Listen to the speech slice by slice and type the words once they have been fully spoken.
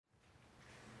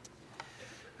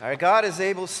Our God is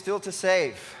able still to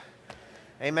save.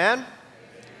 Amen?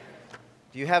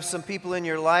 Do you have some people in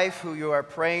your life who you are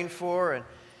praying for and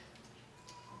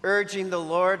urging the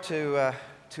Lord to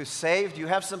save? Do you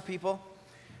have some people?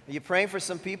 Are you praying for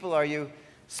some people? Are you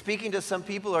speaking to some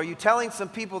people? Are you telling some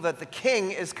people that the King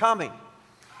is coming?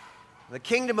 The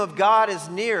kingdom of God is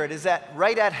near. It is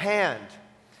right at hand.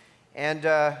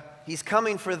 And He's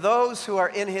coming for those who are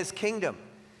in His kingdom.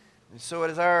 And so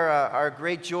it is our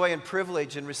great joy and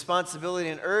privilege and responsibility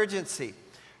and urgency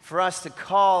for us to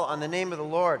call on the name of the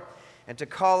Lord and to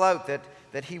call out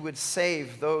that He would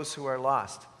save those who are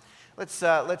lost.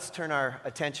 Let's turn our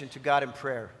attention to God in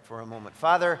prayer for a moment.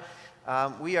 Father,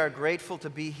 we are grateful to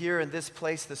be here in this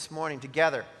place this morning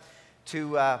together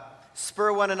to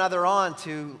spur one another on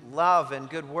to love and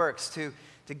good works, to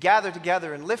gather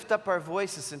together and lift up our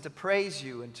voices and to praise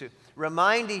You and to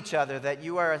remind each other that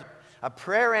You are a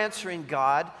prayer-answering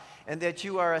God and that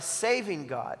You are a saving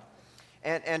God.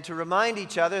 And to remind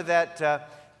each other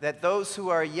that those who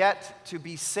are yet to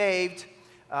be saved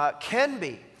can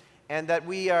be, and that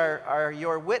we are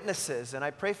Your witnesses. And I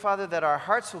pray, Father, that our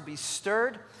hearts will be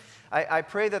stirred. I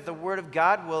pray that the Word of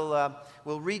God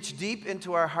will reach deep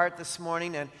into our heart this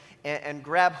morning and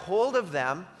grab hold of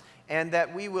them, and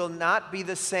that we will not be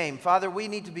the same. Father, we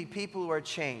need to be people who are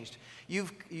changed.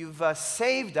 You've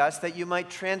saved us that You might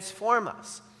transform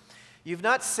us. You've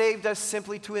not saved us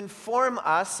simply to inform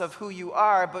us of who You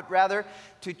are, but rather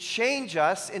to change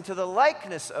us into the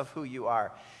likeness of who You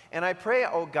are. And I pray,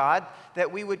 oh God,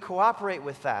 that we would cooperate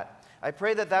with that. I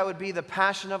pray that would be the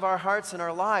passion of our hearts and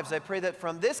our lives. I pray that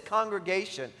from this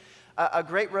congregation, a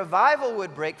great revival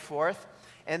would break forth,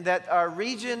 and that our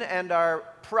region and our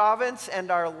province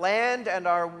and our land and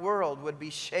our world would be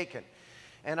shaken.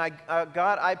 And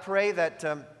God, I pray that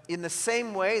in the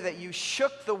same way that You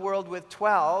shook the world with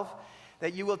 12,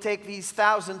 that You will take these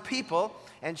 1,000 people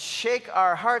and shake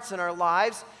our hearts and our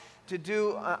lives to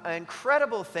do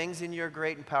incredible things in Your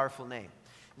great and powerful name.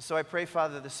 And so I pray,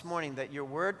 Father, this morning that Your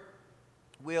word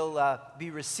will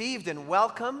be received and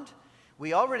welcomed.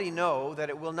 We already know that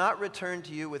it will not return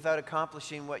to You without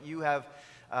accomplishing what You have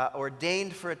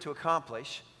ordained for it to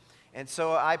accomplish. And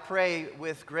so I pray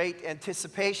with great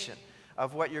anticipation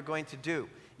of what You're going to do.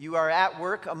 You are at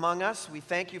work among us. We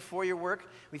thank You for Your work.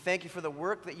 We thank You for the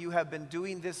work that You have been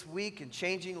doing this week and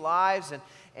changing lives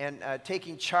and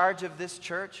taking charge of this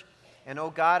church. And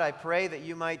oh God, I pray that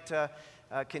You might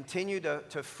continue to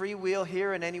freewheel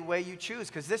here in any way You choose,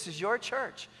 because this is Your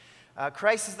church.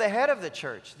 Christ is the head of the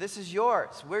church. This is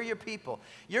yours. We're Your people.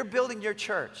 You're building Your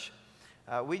church.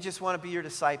 We just want to be Your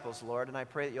disciples, Lord, and I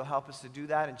pray that You'll help us to do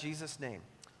that in Jesus' name.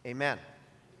 Amen.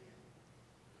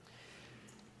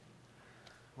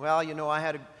 Well,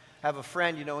 I have a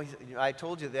friend, I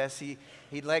told you this,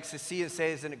 he likes to see and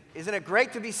say, isn't it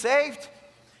great to be saved?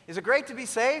 Is it great to be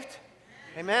saved?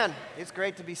 Amen. It's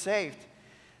great to be saved.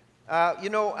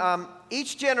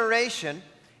 Each generation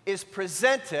is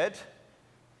presented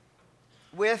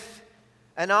with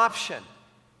an option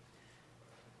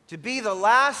to be the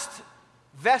last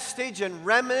vestige and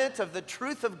remnant of the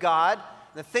truth of God,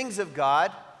 the things of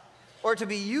God, or to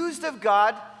be used of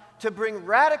God to bring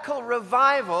radical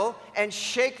revival and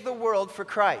shake the world for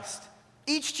Christ.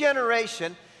 Each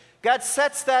generation, God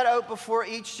sets that out before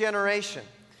each generation.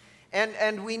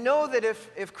 And we know that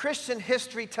if Christian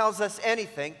history tells us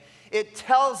anything, it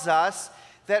tells us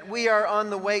that we are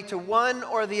on the way to one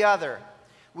or the other.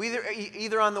 We're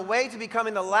either on the way to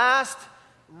becoming the last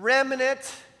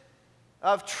remnant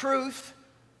of truth,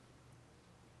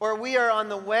 or we are on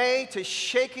the way to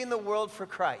shaking the world for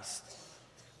Christ.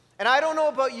 And I don't know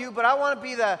about you, but I want to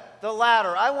be the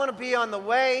latter. I want to be on the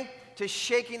way to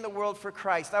shaking the world for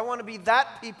Christ. I want to be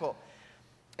that people.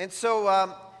 And so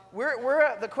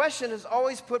the question is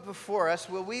always put before us,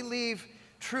 will we leave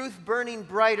truth burning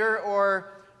brighter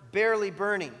or barely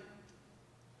burning?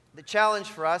 The challenge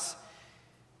for us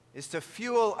is to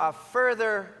fuel a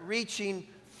further reaching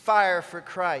fire for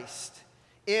Christ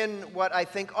in what I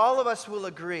think all of us will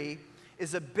agree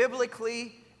is a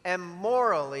biblically and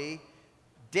morally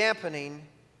dampening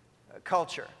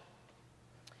culture.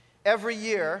 Every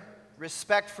year,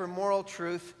 respect for moral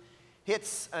truth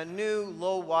hits a new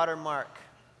low water mark.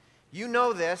 You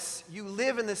know this. You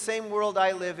live in the same world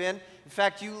I live in. In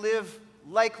fact, you live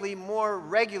likely more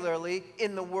regularly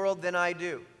in the world than I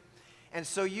do. And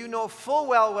so you know full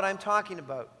well what I'm talking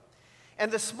about.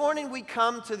 And this morning we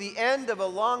come to the end of a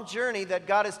long journey that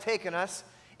God has taken us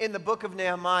in the book of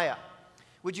Nehemiah.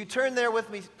 Would you turn there with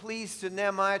me, please, to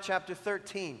Nehemiah chapter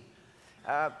 13.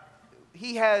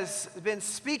 He has been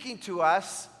speaking to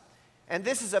us, and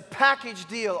this is a package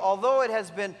deal. Although it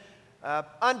has been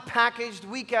unpackaged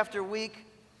week after week,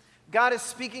 God is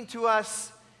speaking to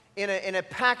us in a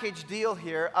package deal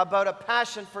here about a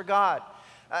passion for God.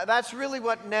 That's really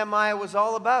what Nehemiah was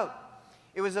all about.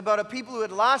 It was about a people who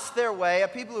had lost their way, a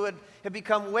people who had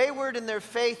become wayward in their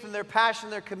faith and their passion,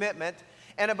 their commitment,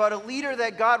 and about a leader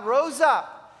that God rose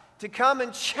up to come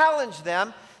and challenge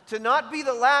them to not be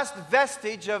the last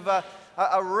vestige of a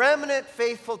remnant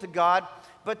faithful to God,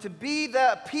 but to be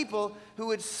the people who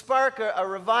would spark a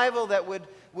revival that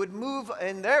would move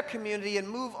in their community and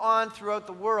move on throughout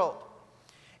the world.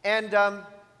 And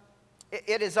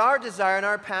it is our desire and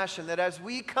our passion that as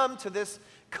we come to this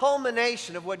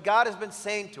culmination of what God has been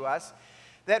saying to us,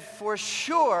 that for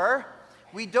sure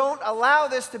we don't allow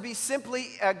this to be simply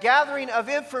a gathering of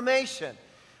information.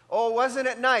 Oh, wasn't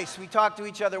it nice? We talked to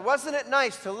each other. Wasn't it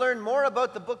nice to learn more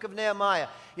about the book of Nehemiah?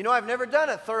 You know, I've never done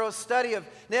a thorough study of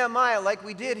Nehemiah like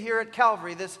we did here at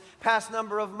Calvary this past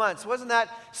number of months. Wasn't that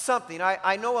something?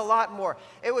 I know a lot more.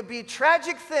 It would be a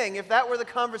tragic thing if that were the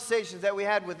conversations that we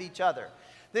had with each other.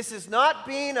 This is not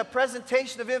being a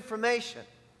presentation of information.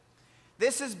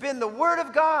 This has been the Word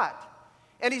of God.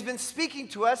 And He's been speaking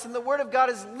to us, and the Word of God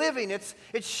is living. It's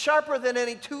sharper than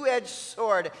any two-edged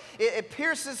sword. It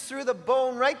pierces through the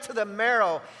bone right to the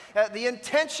marrow. The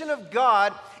intention of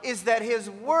God is that His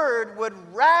Word would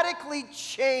radically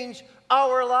change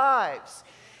our lives.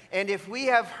 And if we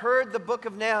have heard the book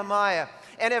of Nehemiah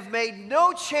and have made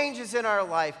no changes in our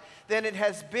life, then it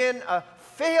has been a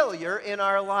failure in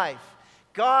our life.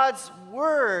 God's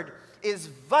Word is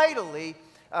vitally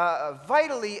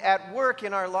at work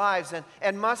in our lives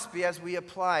and must be as we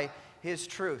apply His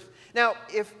truth. Now,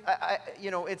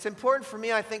 it's important for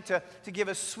me, I think, to give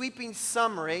a sweeping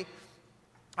summary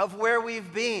of where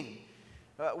we've been.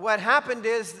 What happened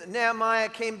is Nehemiah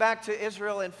came back to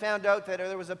Israel and found out that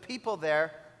there was a people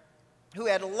there who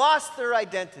had lost their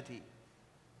identity.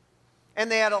 And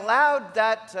they had allowed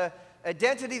that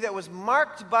identity that was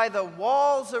marked by the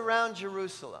walls around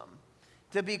Jerusalem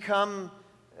to become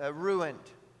ruined.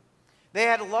 They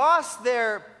had lost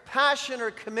their passion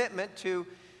or commitment to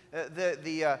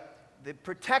the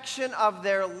protection of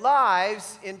their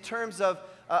lives in terms of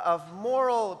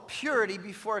moral purity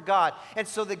before God. And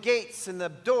so the gates and the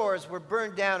doors were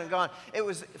burned down and gone. It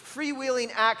was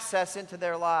freewheeling access into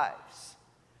their lives.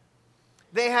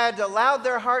 They had allowed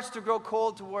their hearts to grow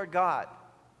cold toward God.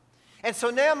 And so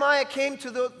Nehemiah came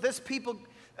to this people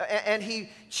and he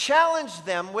challenged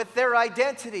them with their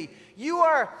identity. You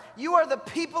are the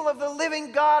people of the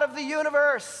living God of the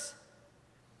universe.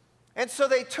 And so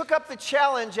they took up the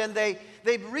challenge and they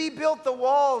rebuilt the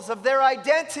walls of their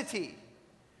identity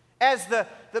as the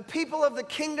people of the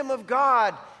kingdom of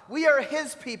God. We are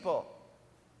His people,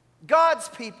 God's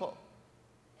people.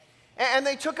 And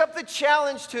they took up the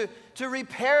challenge to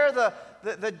repair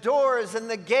the doors and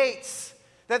the gates,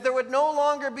 that there would no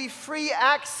longer be free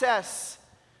access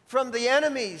from the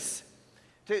enemies,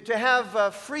 to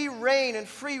have free reign and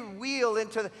free wheel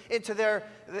into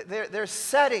their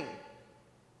setting.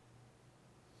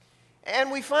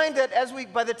 And we find that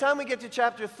by the time we get to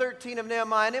chapter 13 of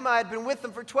Nehemiah had been with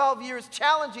them for 12 years,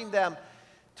 challenging them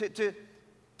to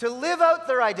live out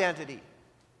their identity.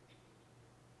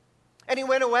 And he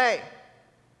went away.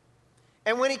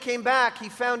 And when he came back, he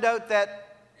found out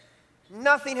that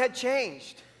nothing had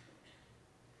changed.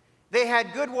 They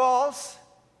had good walls,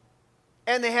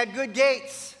 and they had good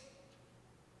gates,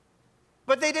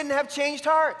 but they didn't have changed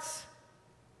hearts.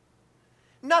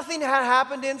 Nothing had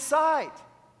happened inside.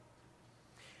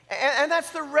 And that's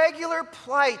the regular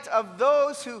plight of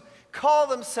those who call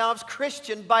themselves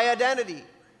Christian by identity.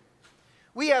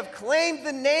 We have claimed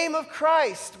the name of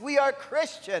Christ. We are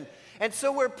Christian. And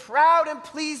so we're proud and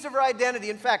pleased of our identity.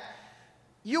 In fact,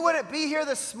 you wouldn't be here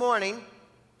this morning,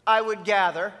 I would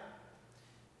gather,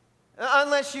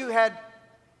 unless you had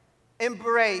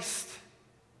embraced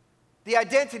the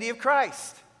identity of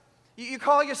Christ. You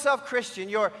call yourself Christian.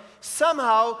 You're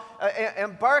somehow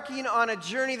embarking on a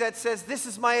journey that says, this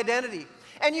is my identity.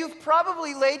 And you've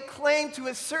probably laid claim to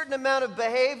a certain amount of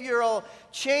behavioral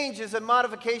changes and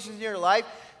modifications in your life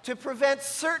to prevent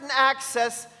certain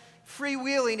access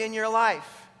freewheeling in your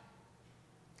life.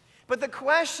 But the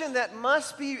question that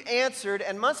must be answered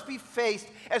and must be faced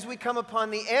as we come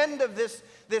upon the end of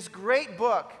this great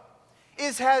book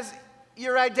is, has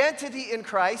your identity in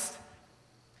Christ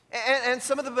and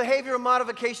some of the behavioral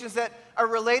modifications that are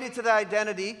related to the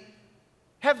identity,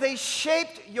 have they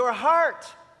shaped your heart?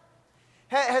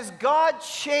 Has God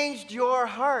changed your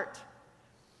heart?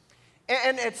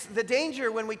 And it's the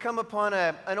danger when we come upon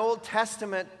an Old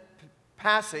Testament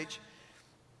passage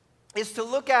is to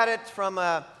look at it from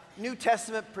a New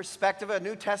Testament perspective, a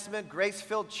New Testament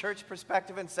grace-filled church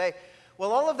perspective, and say,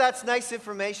 Well, all of that's nice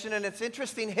information and it's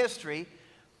interesting history,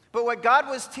 but what God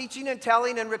was teaching and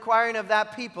telling and requiring of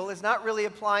that people is not really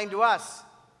applying to us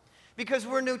because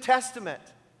we're New Testament.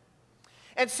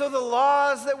 And so the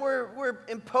laws that were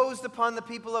imposed upon the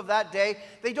people of that day,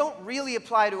 they don't really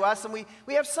apply to us. And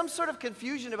we have some sort of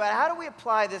confusion about how do we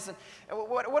apply this and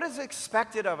what is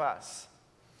expected of us.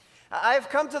 I've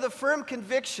come to the firm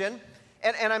conviction,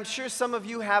 and I'm sure some of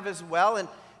you have as well,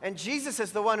 and Jesus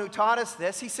is the one who taught us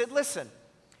this. He said, listen,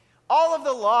 all of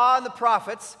the law and the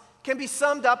prophets can be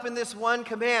summed up in this one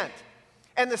command.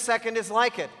 And the second is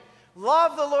like it.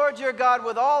 Love the Lord your God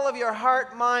with all of your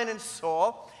heart, mind, and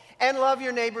soul, and love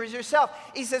your neighbor as yourself.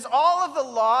 He says all of the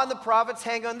law and the prophets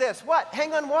hang on this. What?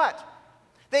 Hang on what?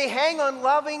 They hang on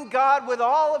loving God with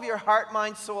all of your heart,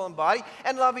 mind, soul, and body,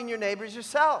 and loving your neighbor as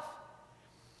yourself.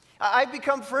 I've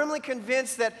become firmly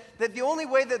convinced that the only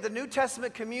way that the New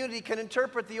Testament community can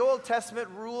interpret the Old Testament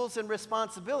rules and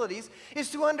responsibilities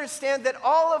is to understand that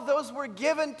all of those were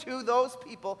given to those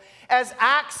people as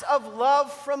acts of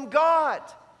love from God.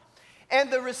 And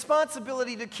the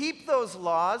responsibility to keep those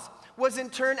laws was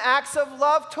in turn acts of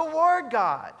love toward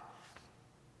God.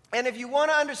 And if you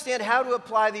want to understand how to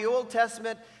apply the Old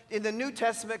Testament in the New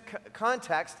Testament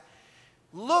context,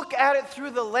 look at it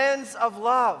through the lens of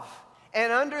love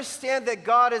and understand that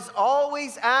God is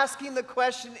always asking the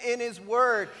question in His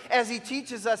Word as He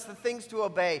teaches us the things to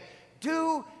obey.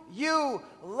 Do you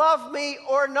love me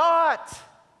or not?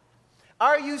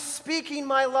 Are you speaking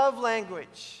my love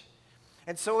language?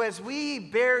 And so as we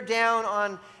bear down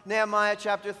on Nehemiah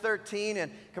chapter 13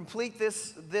 and complete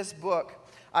this book,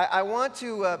 I want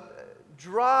to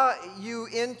draw you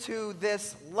into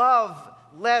this love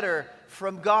letter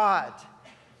from God.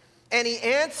 And He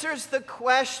answers the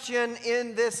question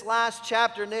in this last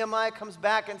chapter. Nehemiah comes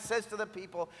back and says to the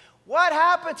people, what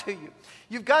happened to you?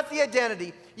 You've got the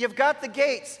identity, you've got the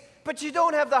gates, but you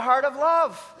don't have the heart of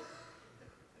love.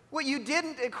 What you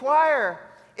didn't acquire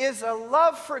is a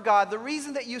love for God. The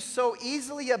reason that you so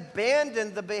easily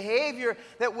abandoned the behavior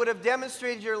that would have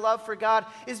demonstrated your love for God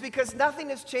is because nothing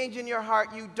has changed in your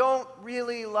heart. You don't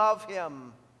really love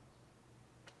Him.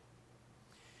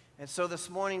 And so this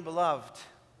morning, beloved,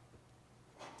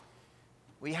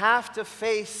 we have to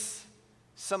face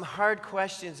some hard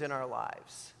questions in our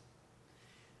lives.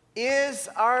 Is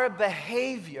our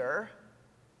behavior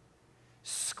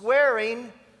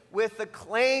squaring with the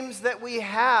claims that we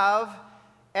have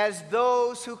as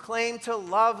those who claim to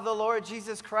love the Lord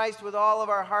Jesus Christ with all of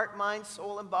our heart, mind,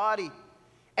 soul, and body,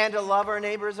 and to love our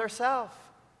neighbors ourselves?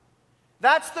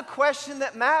 That's the question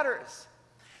that matters.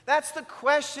 That's the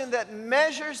question that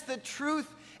measures the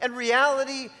truth and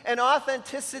reality and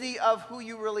authenticity of who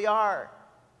you really are.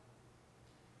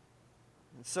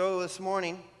 And so this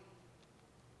morning,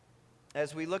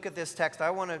 as we look at this text, I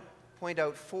want to point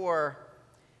out four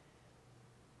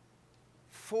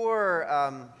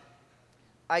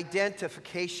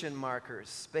identification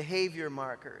markers, behavior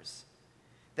markers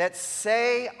that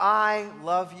say, I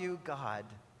love you, God.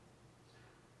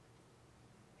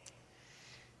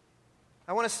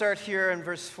 I want to start here in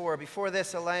verse 4. Before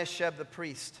this, Eliashib the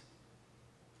priest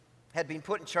had been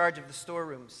put in charge of the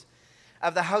storerooms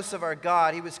of the house of our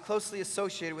God. He was closely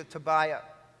associated with Tobiah,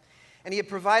 and he had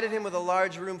provided him with a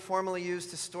large room formerly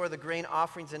used to store the grain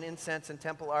offerings and incense and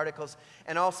temple articles,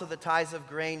 and also the tithes of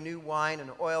grain, new wine, and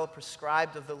oil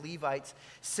prescribed of the Levites,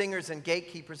 singers, and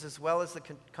gatekeepers, as well as the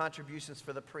contributions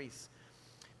for the priests.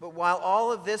 But while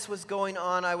all of this was going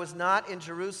on, I was not in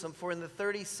Jerusalem, for in the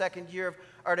 32nd year of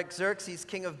Artaxerxes,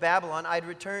 king of Babylon, I'd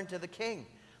returned to the king.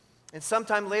 And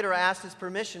sometime later I asked his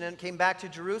permission and came back to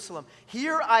Jerusalem.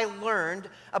 Here I learned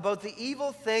about the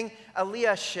evil thing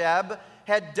Eliashib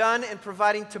had done in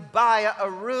providing Tobiah a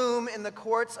room in the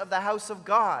courts of the house of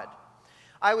God.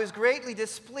 I was greatly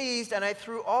displeased, and I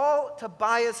threw all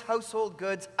Tobiah's household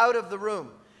goods out of the room.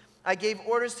 I gave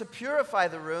orders to purify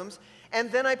the rooms, and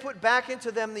then I put back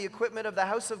into them the equipment of the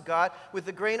house of God with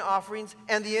the grain offerings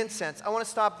and the incense. I want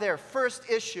to stop there. First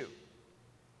issue.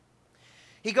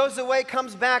 He goes away,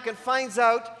 comes back, and finds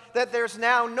out that there's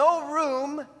now no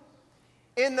room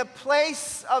in the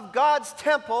place of God's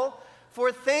temple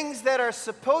for things that are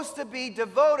supposed to be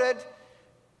devoted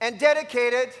and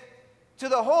dedicated to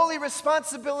the holy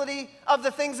responsibility of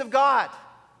the things of God.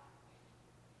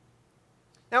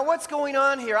 Now, what's going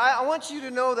on here? I want you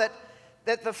to know that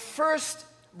the first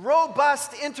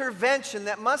robust intervention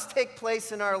that must take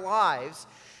place in our lives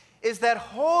is that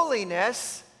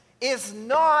holiness is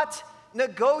not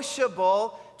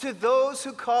negotiable to those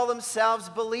who call themselves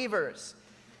believers.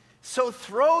 So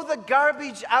throw the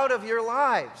garbage out of your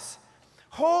lives.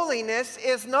 Holiness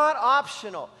is not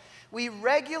optional. we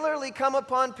regularly come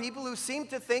upon people who seem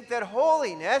to think that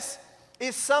holiness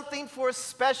is something for a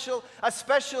special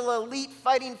elite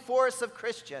fighting force of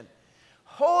Christian.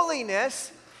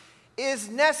 Holiness is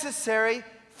necessary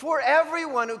for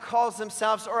everyone who calls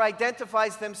themselves or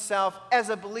identifies themselves as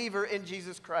a believer in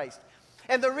Jesus Christ.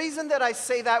 And the reason that I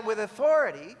say that with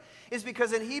authority is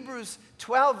because in Hebrews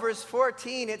 12, verse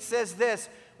 14, it says this,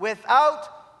 without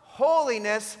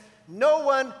holiness, no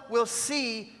one will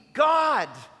see God.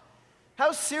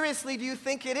 How seriously do you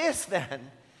think it is then?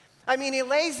 I mean, he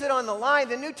lays it on the line.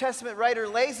 The New Testament writer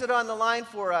lays it on the line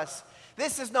for us.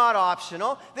 This is not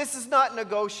optional. This is not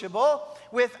negotiable.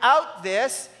 Without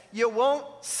this, you won't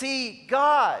see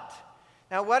God.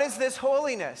 Now, what is this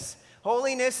holiness?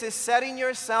 Holiness is setting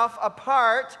yourself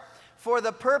apart for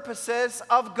the purposes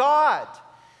of God.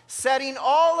 Setting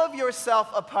all of yourself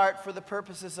apart for the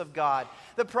purposes of God.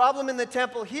 The problem in the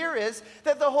temple here is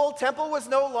that the whole temple was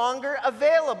no longer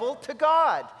available to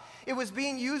God. It was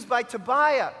being used by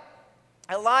Tobiah.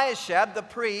 Eliashib, the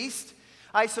priest,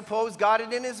 I suppose, got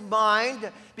it in his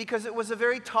mind because it was a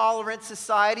very tolerant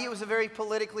society. It was a very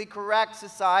politically correct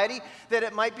society, that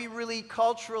it might be really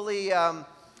culturally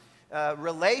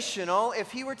relational if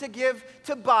he were to give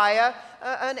Tobiah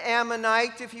an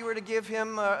Ammonite, if he were to give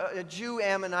him a Jew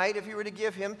Ammonite, if he were to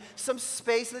give him some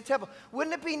space in the temple.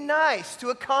 Wouldn't it be nice to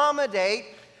accommodate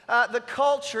the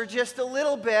culture just a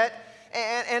little bit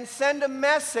and send a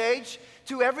message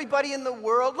to everybody in the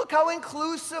world? Look how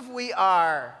inclusive we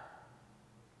are.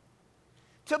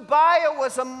 Tobiah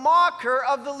was a mocker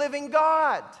of the living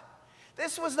God.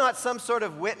 This was not some sort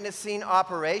of witnessing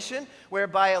operation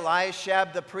whereby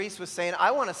Eliashib the priest was saying,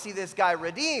 I want to see this guy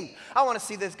redeemed. I want to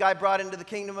see this guy brought into the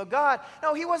kingdom of God.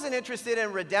 No, he wasn't interested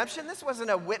in redemption. This wasn't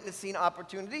a witnessing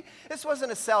opportunity. This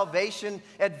wasn't a salvation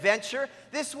adventure.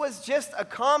 This was just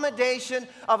accommodation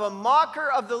of a mocker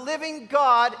of the living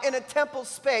God in a temple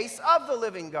space of the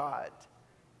living God.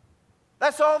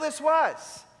 That's all this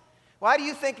was. Why do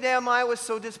you think Nehemiah was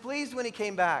so displeased when he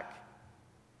came back?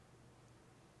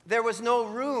 There was no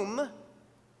room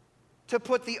to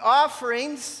put the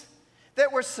offerings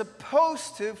that were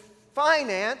supposed to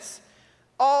finance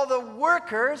all the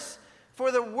workers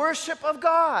for the worship of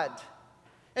God.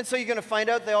 And so you're going to find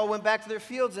out they all went back to their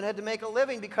fields and had to make a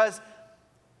living because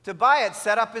Tobiah had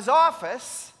set up his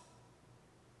office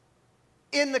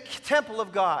in the temple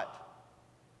of God.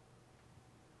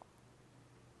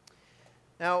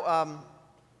 Now,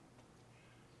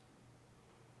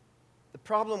 the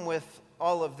problem with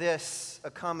all of this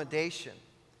accommodation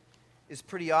is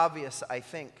pretty obvious, I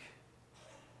think.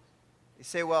 You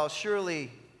say, well,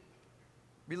 surely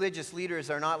religious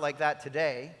leaders are not like that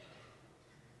today.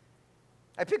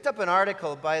 I picked up an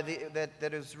article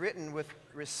that is written with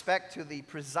respect to the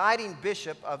presiding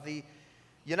bishop of the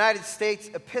United States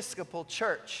Episcopal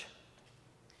Church.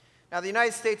 Now, the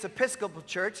United States Episcopal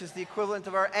Church is the equivalent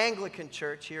of our Anglican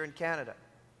Church here in Canada,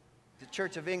 the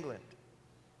Church of England.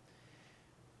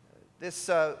 This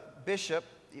bishop,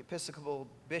 the Episcopal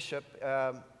bishop,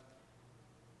 her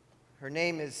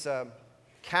name is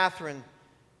Catherine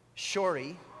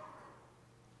Shorey,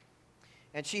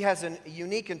 and she has a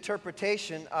unique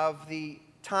interpretation of the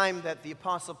time that the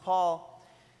Apostle Paul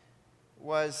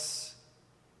was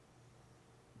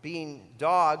being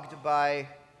dogged by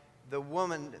the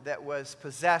woman that was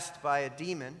possessed by a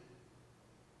demon,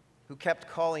 who kept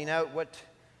calling out, "What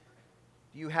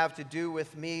do you have to do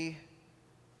with me,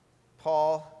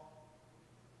 Paul?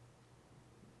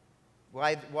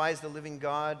 Why is the living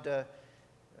God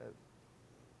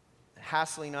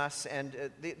hassling us?" And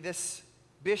this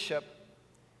bishop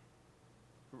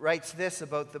writes this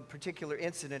about the particular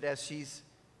incident as she's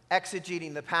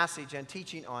exegeting the passage and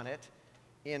teaching on it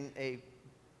in a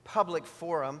public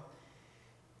forum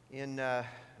in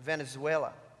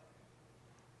Venezuela.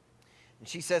 And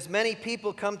she says, many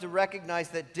people come to recognize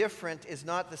that different is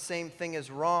not the same thing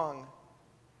as wrong,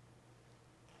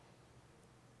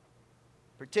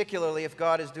 particularly if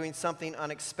God is doing something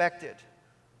unexpected.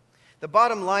 The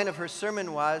bottom line of her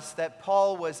sermon was that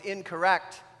Paul was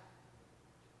incorrect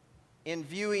in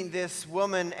viewing this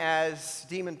woman as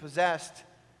demon-possessed.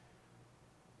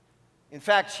 In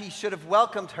fact, he should have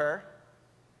welcomed her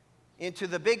into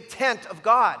the big tent of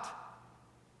God,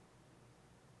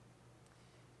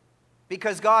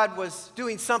 because God was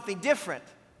doing something different.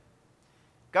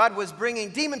 God was bringing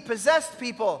demon-possessed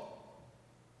people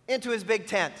into his big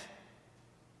tent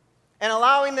and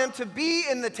allowing them to be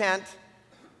in the tent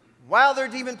while they're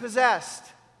demon-possessed.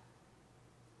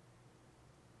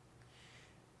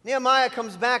 Nehemiah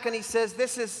comes back and he says,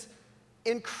 this is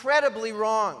incredibly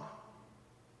wrong.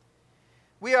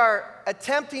 We are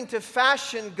attempting to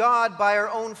fashion God by our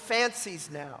own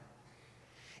fancies now.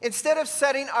 Instead of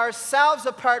setting ourselves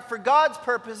apart for God's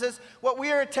purposes, what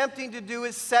we are attempting to do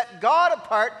is set God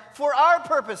apart for our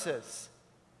purposes.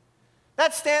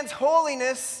 That stands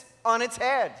holiness on its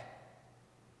head.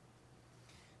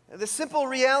 The simple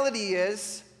reality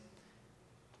is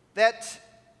that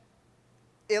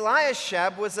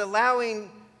Eliashib was allowing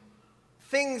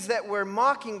things that were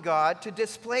mocking God to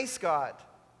displace God,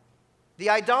 the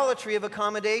idolatry of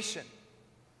accommodation.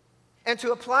 And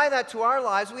to apply that to our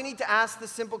lives, we need to ask the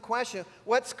simple question: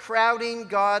 what's crowding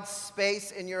God's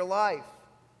space in your life?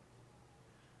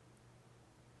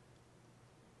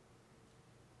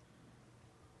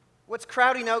 What's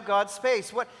crowding out God's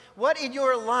space? What in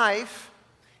your life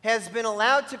has been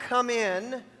allowed to come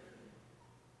in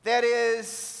that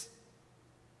is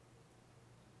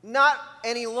not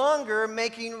any longer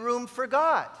making room for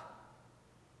God?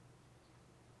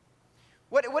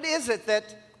 What is it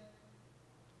that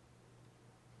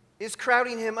is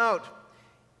crowding him out?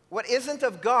 What isn't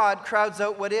of God crowds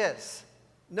out what is.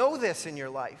 Know this in your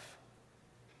life.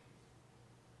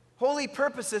 Holy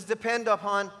purposes depend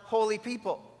upon holy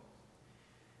people.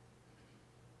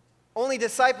 Only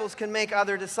disciples can make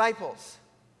other disciples.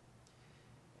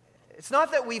 It's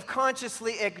not that we've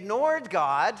consciously ignored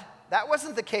God. That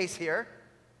wasn't the case here.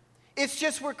 It's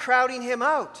just we're crowding him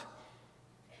out.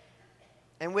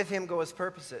 And with him go his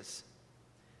purposes.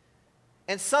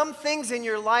 And some things in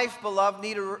your life, beloved,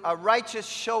 need a righteous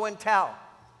show and tell.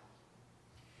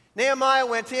 Nehemiah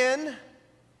went in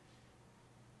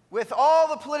with all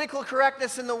the political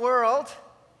correctness in the world,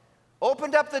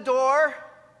 opened up the door,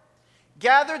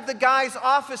 gathered the guy's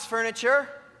office furniture,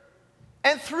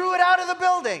 and threw it out of the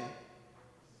building.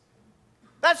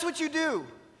 That's what you do.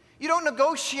 You don't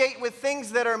negotiate with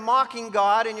things that are mocking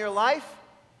God in your life.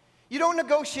 You don't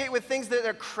negotiate with things that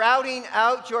are crowding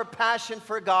out your passion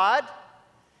for God.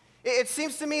 It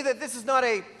seems to me that this is not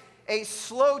a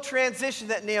slow transition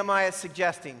that Nehemiah is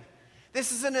suggesting.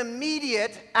 This is an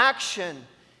immediate action.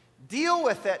 Deal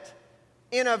with it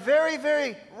in a very,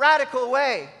 very radical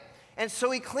way. And so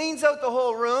he cleans out the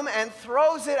whole room and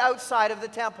throws it outside of the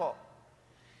temple.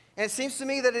 And it seems to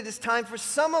me that it is time for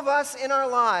some of us in our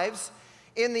lives,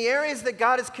 in the areas that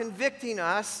God is convicting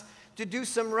us, to do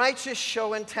some righteous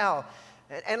show and tell.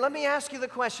 And let me ask you the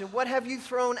question: what have you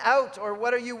thrown out, or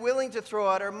what are you willing to throw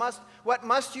out, or what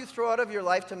must you throw out of your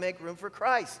life to make room for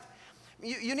Christ?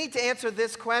 You need to answer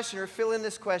this question, or fill in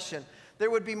this question. There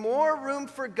would be more room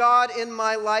for God in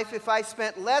my life if I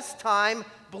spent less time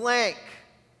blank.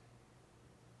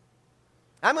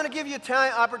 I'm going to give you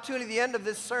an opportunity at the end of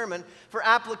this sermon for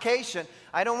application.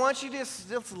 I don't want you to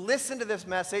just listen to this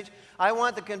message. I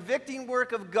want the convicting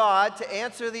work of God to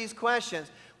answer these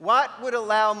questions. What would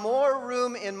allow more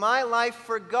room in my life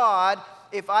for God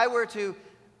if I were to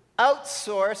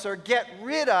outsource or get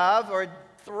rid of or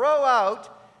throw out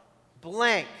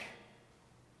blank?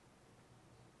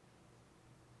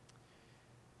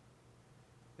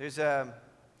 There's a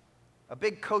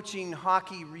big coaching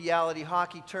reality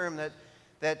hockey term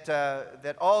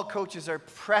that all coaches are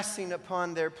pressing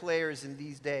upon their players in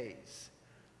these days.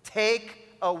 Take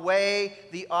away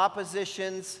the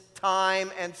opposition's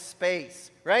time and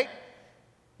space, right?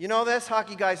 You know this?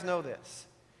 Hockey guys know this.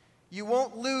 You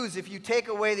won't lose if you take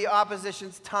away the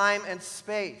opposition's time and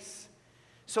space.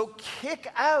 So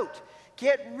kick out,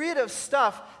 get rid of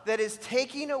stuff that is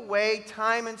taking away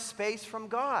time and space from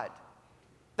God.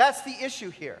 That's the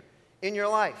issue here in your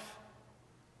life.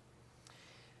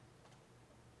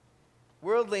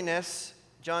 Worldliness,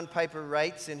 John Piper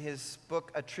writes in his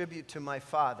book, A Tribute to My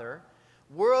Father,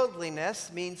 worldliness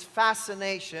means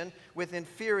fascination with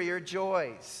inferior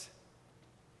joys.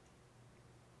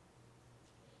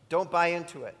 Don't buy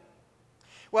into it.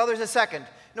 Well, there's a second.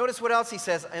 Notice what else he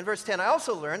says in verse 10. I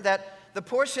also learned that the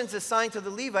portions assigned to the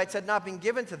Levites had not been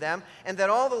given to them, and that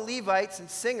all the Levites and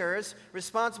singers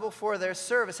responsible for their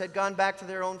service had gone back to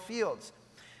their own fields.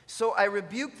 So I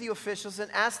rebuked the officials and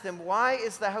asked them, why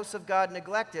is the house of God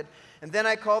neglected? And then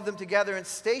I called them together and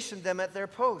stationed them at their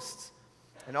posts.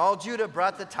 And all Judah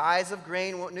brought the tithes of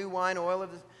grain, new wine, oil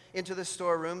into the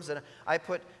storerooms. And I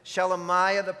put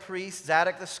Shelemiah the priest,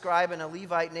 Zadok the scribe, and a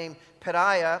Levite named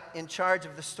Pedaiah in charge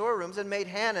of the storerooms, and made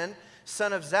Hanan,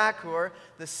 son of Zaccur,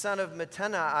 the son of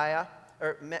Mattaniah,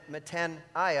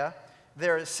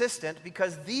 their assistant,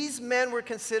 because these men were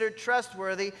considered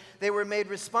trustworthy. They were made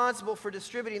responsible for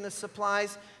distributing the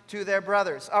supplies to their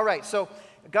brothers. All right, so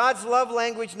God's love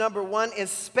language number one is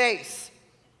space.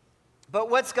 But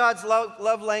what's God's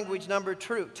love language number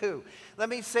two? Let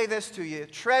me say this to you.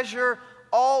 Treasure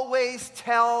always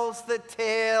tells the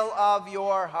tale of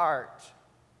your heart.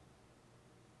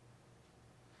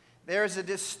 There's a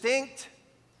distinct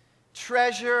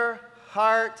treasure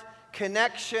heart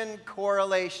connection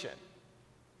correlation.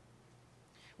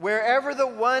 Wherever the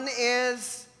one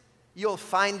is, you'll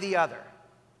find the other.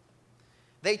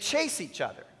 They chase each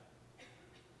other.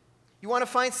 You want to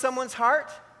find someone's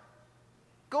heart?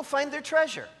 Go find their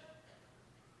treasure.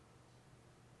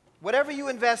 Whatever you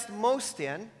invest most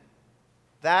in,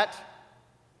 that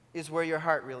is where your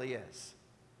heart really is.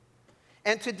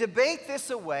 And to debate this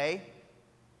away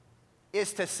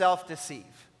is to self-deceive.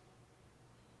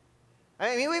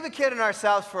 I mean, we've been kidding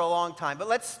ourselves for a long time, but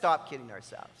let's stop kidding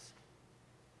ourselves.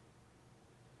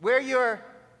 Where your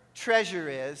treasure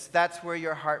is, that's where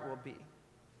your heart will be.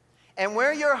 And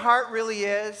where your heart really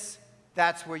is,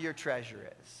 that's where your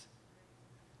treasure is.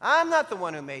 I'm not the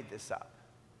one who made this up,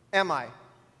 am I?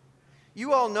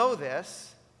 You all know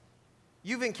this.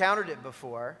 You've encountered it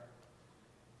before.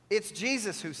 It's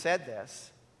Jesus who said this.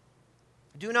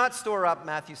 Do not store up,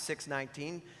 Matthew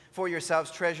 6:19, for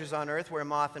yourselves treasures on earth where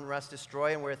moth and rust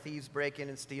destroy and where thieves break in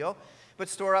and steal. But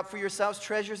store up for yourselves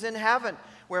treasures in heaven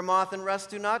where moth and rust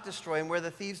do not destroy and where the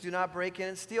thieves do not break in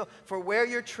and steal. For where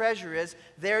your treasure is,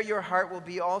 there your heart will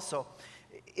be also.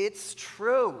 It's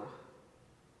true.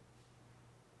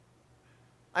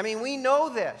 I mean, we know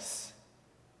this.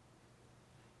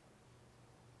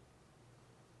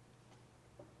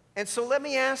 And so let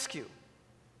me ask you,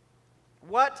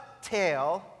 what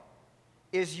tale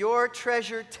is your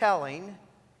treasure telling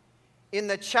in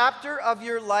the chapter of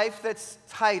your life that's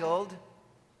titled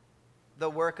The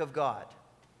Work of God?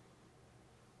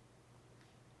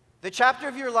 The chapter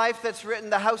of your life that's written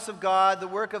The House of God, The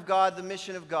Work of God, The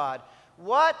Mission of God.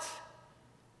 What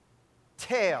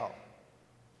tale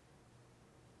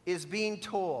is being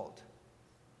told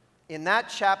in that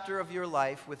chapter of your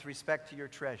life with respect to your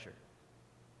treasure?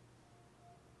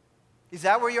 Is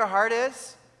that where your heart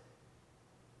is?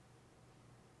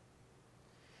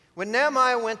 When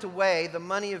Nehemiah went away, the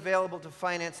money available to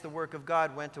finance the work of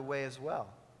God went away as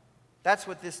well. That's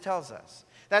what this tells us.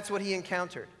 That's what he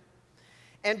encountered.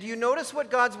 And do you notice what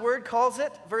God's word calls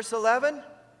it? Verse 11?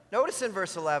 Notice in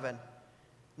verse 11.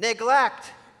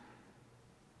 Neglect.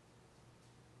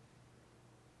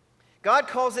 God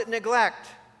calls it neglect.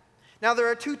 Now, there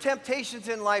are two temptations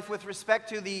in life with respect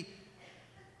to the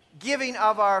giving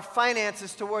of our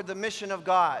finances toward the mission of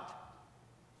God.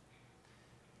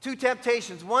 Two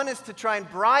temptations. One is to try and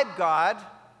bribe God,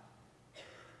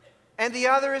 and the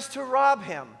other is to rob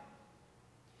him.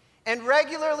 And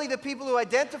regularly, the people who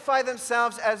identify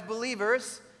themselves as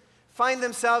believers find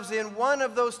themselves in one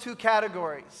of those two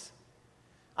categories.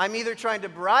 I'm either trying to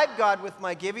bribe God with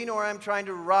my giving, or I'm trying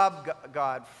to rob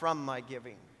God from my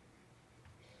giving.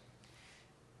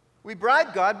 We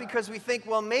bribe God because we think,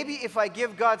 well, maybe if I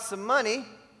give God some money,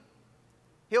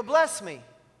 he'll bless me.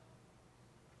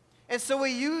 And so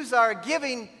we use our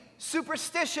giving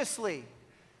superstitiously.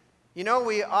 You know,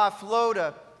 we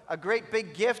offload a great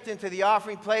big gift into the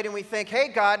offering plate and we think, hey,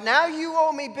 God, now you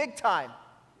owe me big time.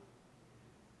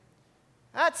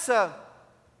 That's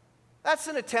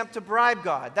an attempt to bribe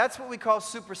God. That's what we call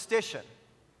superstition.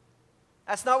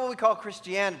 That's not what we call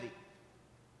Christianity.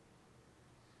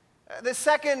 The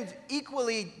second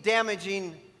equally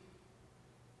damaging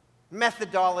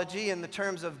methodology in the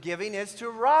terms of giving is to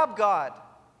rob God.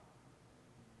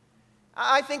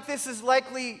 I think this is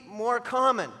likely more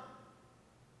common,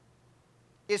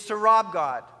 is to rob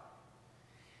God.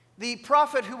 The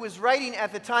prophet who was writing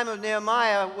at the time of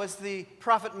Nehemiah was the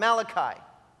prophet Malachi.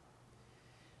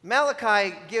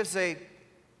 Malachi gives a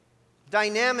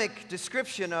dynamic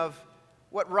description of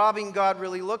what robbing God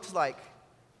really looks like.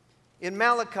 In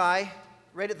Malachi,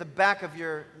 right at the back of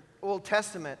your Old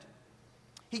Testament,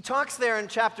 he talks there in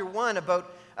chapter 1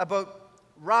 about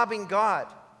robbing God.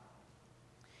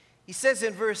 He says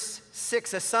in verse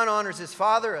 6, a son honors his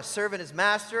father, a servant his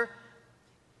master.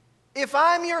 If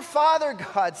I'm your father,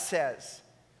 God says,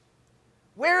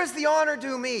 where is the honor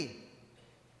due me?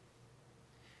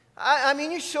 I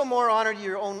mean, you show more honor to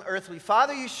your own earthly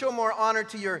father, you show more honor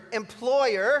to your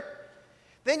employer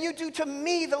than you do to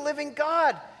me, the living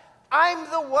God. I'm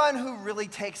the one who really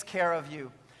takes care of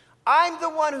you. I'm the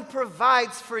one who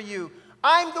provides for you.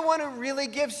 I'm the one who really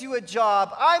gives you a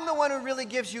job. I'm the one who really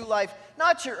gives you life,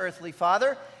 not your earthly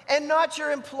father and not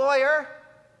your employer.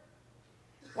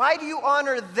 Why do you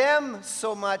honor them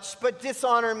so much but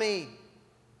dishonor me?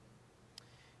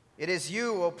 It is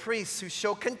you, O priests, who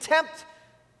show contempt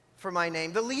for my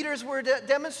name. The leaders were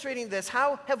demonstrating this.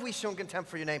 How have we shown contempt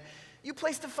for your name? You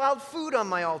placed defiled food on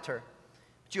my altar.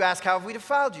 But you ask, how have we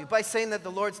defiled you? By saying that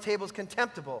the Lord's table is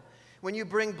contemptible. When you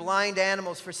bring blind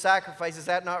animals for sacrifice, is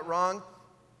that not wrong?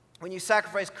 When you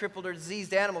sacrifice crippled or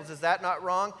diseased animals, is that not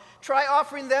wrong? Try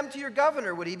offering them to your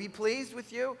governor. Would he be pleased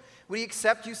with you? Would he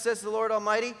accept you, says the Lord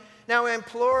Almighty? Now I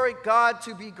implore God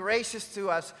to be gracious to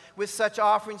us with such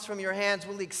offerings from your hands.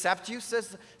 Will he accept you,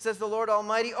 says the Lord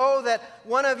Almighty? Oh, that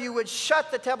one of you would shut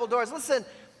the temple doors. Listen,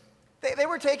 they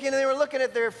were looking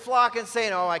at their flock and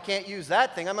saying, oh, I can't use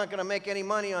that thing. I'm not going to make any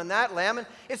money on that lamb. And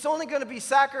it's only going to be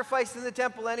sacrificed in the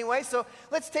temple anyway. So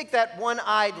let's take that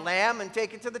one-eyed lamb and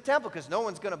take it to the temple because no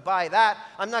one's going to buy that.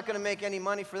 I'm not going to make any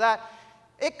money for that.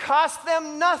 It cost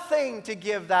them nothing to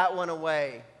give that one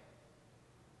away.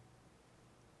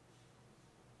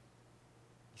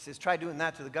 He says, try doing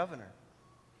that to the governor.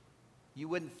 You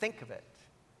wouldn't think of it.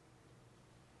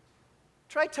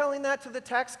 Try telling that to the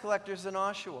tax collectors in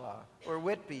Oshawa or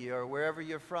Whitby or wherever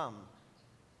you're from.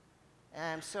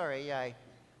 I'm sorry, I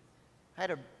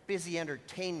had a busy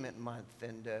entertainment month,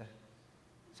 and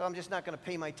so I'm just not going to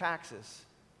pay my taxes.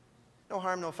 No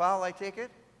harm, no foul, I take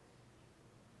it.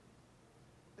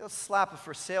 They'll slap a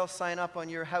for sale sign up on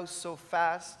your house so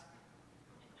fast.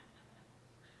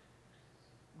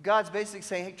 God's basically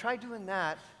saying, hey, try doing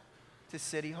that to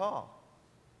City Hall,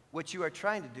 what you are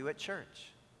trying to do at church.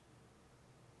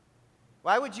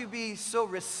 Why would you be so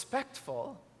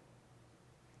respectful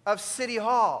of City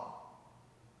Hall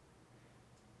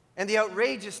and the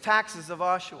outrageous taxes of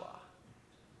Oshawa?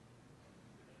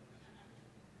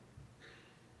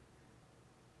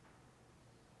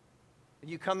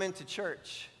 And you come into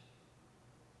church,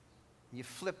 and you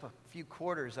flip a few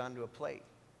quarters onto a plate.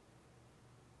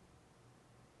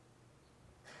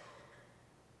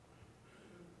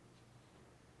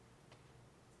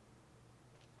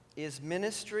 Is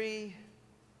ministry,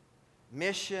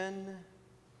 mission,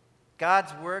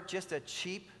 God's work just a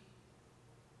cheap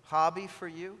hobby for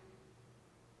you?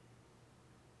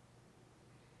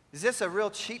 Is this a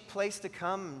real cheap place to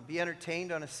come and be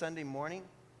entertained on a Sunday morning?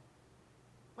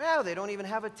 Well, they don't even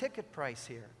have a ticket price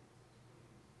here.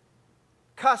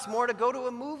 It costs more to go to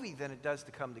a movie than it does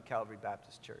to come to Calvary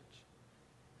Baptist Church.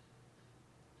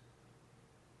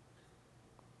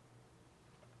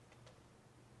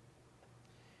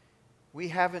 We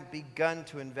haven't begun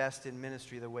to invest in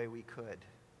ministry the way we could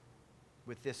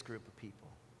with this group of people.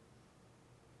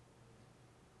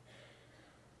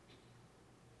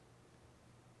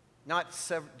 Not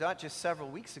just several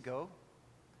weeks ago.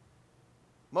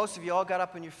 Most of you all got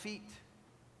up on your feet,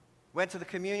 went to the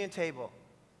communion table.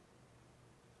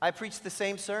 I preached the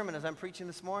same sermon as I'm preaching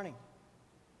this morning.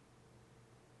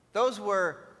 Those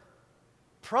were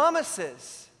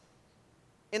promises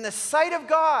in the sight of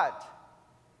God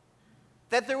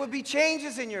that there would be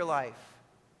changes in your life.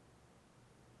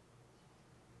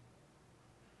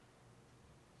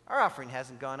 Our offering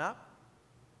hasn't gone up.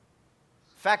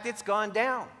 In fact, it's gone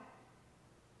down.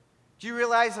 Do you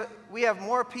realize that we have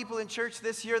more people in church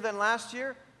this year than last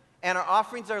year, and our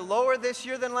offerings are lower this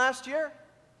year than last year?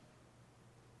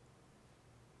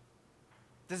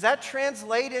 Does that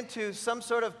translate into some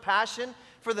sort of passion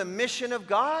for the mission of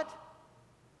God?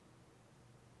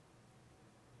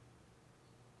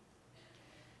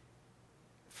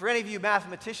 For any of you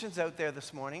mathematicians out there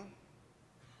this morning,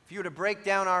 if you were to break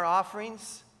down our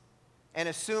offerings and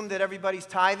assume that everybody's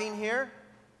tithing here,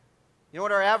 you know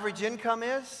what our average income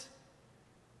is?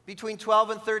 Between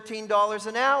 $12 and $13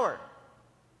 an hour.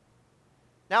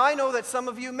 Now, I know that some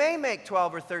of you may make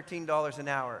 $12 or $13 an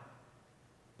hour.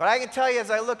 But I can tell you, as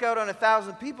I look out on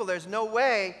 1,000 people, there's no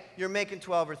way you're making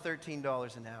 $12 or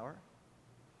 $13 an hour.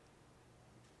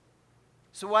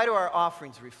 So why do our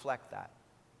offerings reflect that?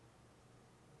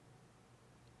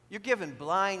 You're giving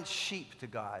blind sheep to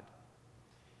God.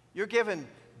 You're giving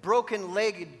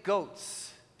broken-legged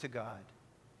goats to God.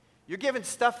 You're giving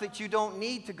stuff that you don't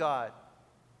need to God.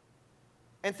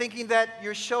 And thinking that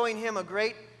you're showing him a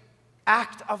great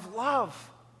act of love.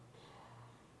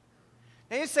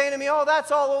 Now you're saying to me, oh,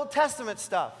 that's all Old Testament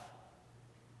stuff.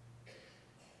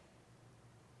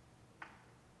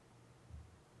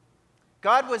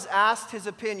 God was asked his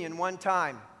opinion one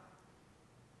time.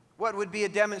 What would be a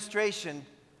demonstration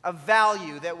of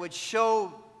value that would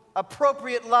show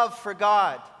appropriate love for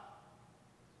God?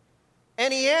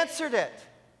 And he answered it.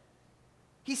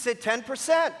 He said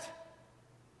 10%.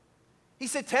 He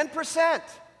said 10%.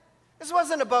 This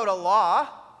wasn't about a law.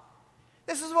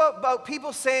 This is about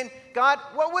people saying, God,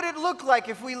 what would it look like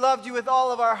if we loved you with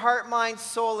all of our heart, mind,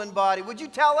 soul, and body? Would you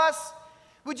tell us?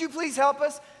 Would you please help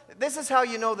us? This is how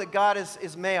you know that God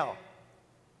is male.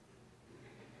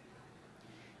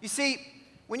 You see,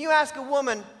 when you ask a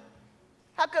woman,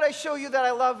 how could I show you that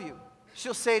I love you?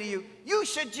 She'll say to you, you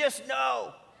should just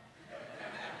know.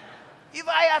 If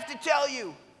I have to tell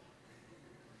you,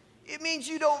 it means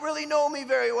you don't really know me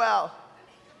very well.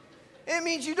 it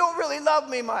means you don't really love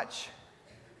me much.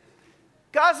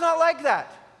 God's not like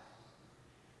that.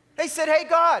 They said, hey,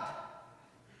 God,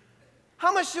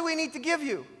 how much do we need to give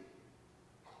you?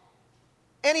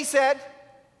 And he said,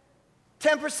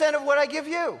 10% of what I give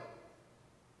you.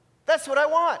 That's what I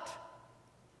want.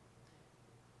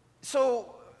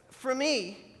 So for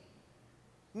me,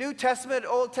 New Testament,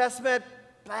 Old Testament,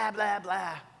 blah, blah,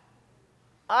 blah.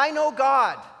 I know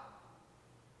God.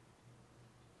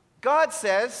 God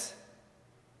says,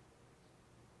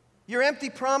 your empty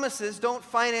promises don't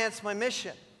finance my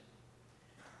mission,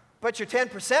 but your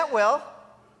 10% will.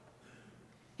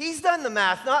 He's done the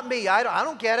math, not me. I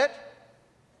don't get it.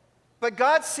 But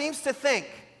God seems to think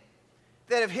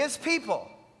that if his people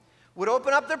would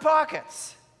open up their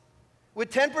pockets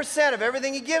with 10% of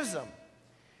everything he gives them,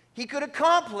 he could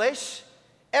accomplish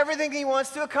everything he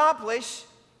wants to accomplish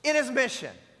in his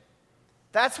mission.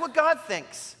 That's what God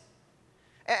thinks.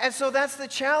 And so that's the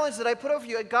challenge that I put over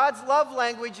you. God's love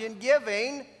language in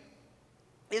giving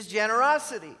is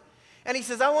generosity. And he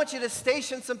says, I want you to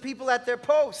station some people at their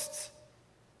posts.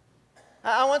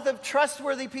 I want the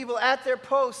trustworthy people at their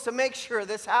posts to make sure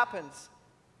this happens.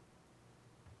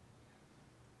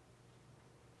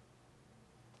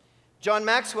 John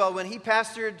Maxwell, when he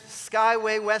pastored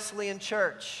Skyway Wesleyan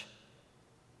Church,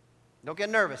 don't get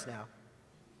nervous now.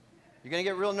 You're going to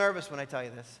get real nervous when I tell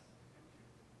you this.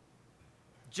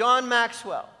 John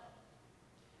Maxwell,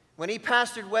 when he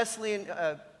pastored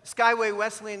Skyway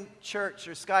Wesleyan Church,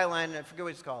 or Skyline, I forget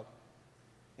what it's called,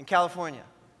 in California,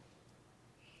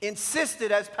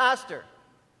 insisted as pastor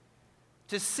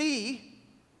to see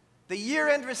the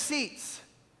year-end receipts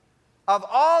of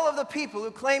all of the people who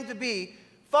claimed to be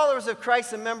followers of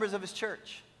Christ and members of his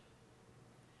church.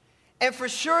 And for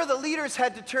sure, the leaders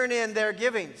had to turn in their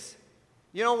givings.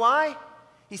 You know why?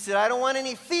 He said, I don't want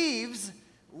any thieves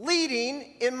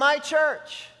leading in my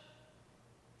church.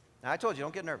 Now, I told you,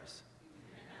 don't get nervous.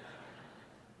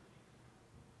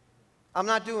 I'm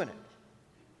not doing it.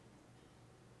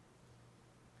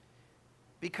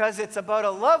 Because it's about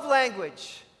a love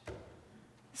language.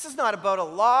 This is not about a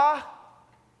law.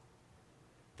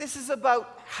 This is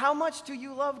about how much do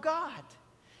you love God?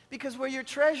 Because where your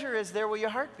treasure is, there will your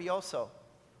heart be also.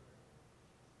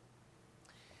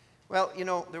 Well, you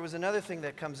know, there was another thing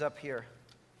that comes up here.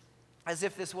 As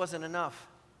if this wasn't enough.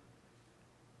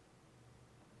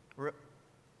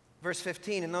 Verse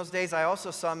 15, in those days I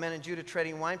also saw men in Judah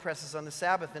treading wine presses on the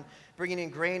Sabbath and bringing in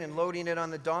grain and loading it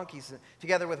on the donkeys,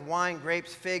 together with wine,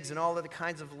 grapes, figs, and all other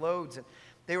kinds of loads. And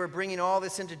they were bringing all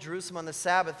this into Jerusalem on the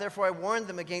Sabbath. Therefore I warned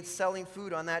them against selling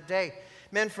food on that day.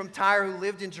 Men from Tyre who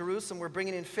lived in Jerusalem were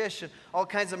bringing in fish and all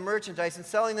kinds of merchandise and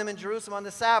selling them in Jerusalem on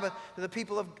the Sabbath to the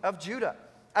people of Judah.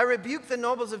 I rebuked the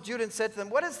nobles of Judah and said to them,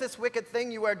 what is this wicked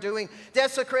thing you are doing,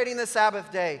 desecrating the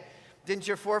Sabbath day? Didn't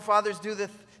your forefathers do the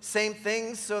same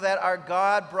things so that our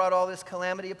God brought all this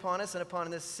calamity upon us and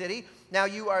upon this city? Now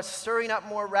you are stirring up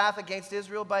more wrath against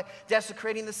Israel by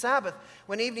desecrating the Sabbath.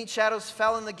 When evening shadows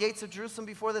fell on the gates of Jerusalem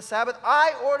before the Sabbath,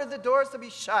 I ordered the doors to be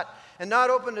shut and not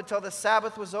opened until the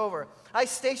Sabbath was over. I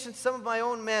stationed some of my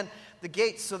own men the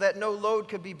gates so that no load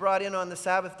could be brought in on the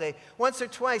Sabbath day. Once or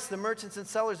twice the merchants and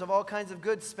sellers of all kinds of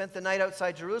goods spent the night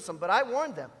outside Jerusalem, but I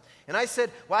warned them. And I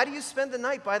said, why do you spend the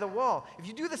night by the wall? If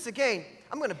you do this again,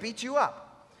 I'm going to beat you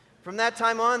up. From that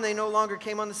time on, they no longer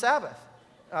came on the Sabbath.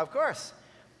 Of course.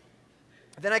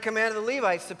 Then I commanded the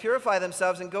Levites to purify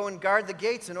themselves and go and guard the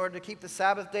gates in order to keep the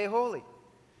Sabbath day holy.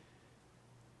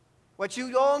 What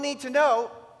you all need to know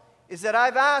is that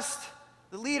I've asked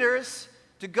the leaders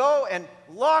to go and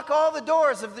lock all the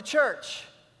doors of the church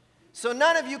so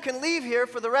none of you can leave here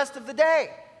for the rest of the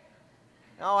day.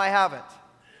 No, I haven't.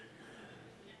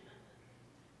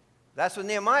 That's what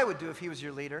Nehemiah would do if he was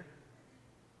your leader.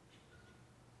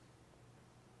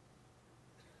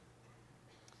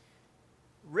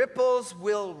 Ripples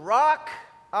will rock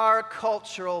our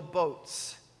cultural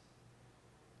boats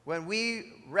when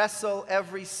we wrestle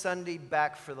every Sunday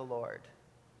back for the Lord.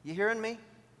 You hearing me?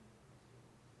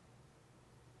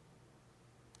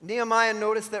 Nehemiah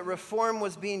noticed that reform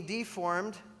was being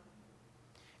deformed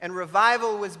and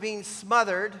revival was being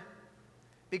smothered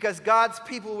because God's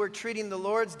people were treating the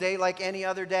Lord's Day like any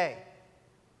other day.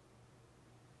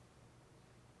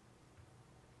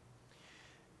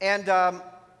 And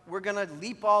we're going to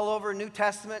leap all over New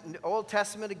Testament and Old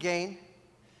Testament again.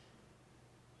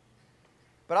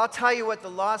 But I'll tell you what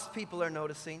the lost people are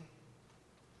noticing.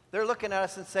 They're looking at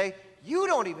us and say, you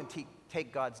don't even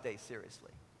take God's day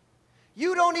seriously.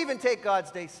 You don't even take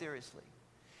God's day seriously.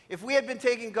 If we had been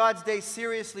taking God's day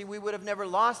seriously, we would have never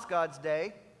lost God's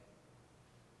day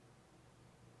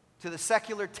to the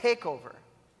secular takeover.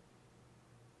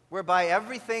 whereby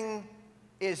everything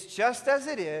is just as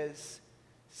it is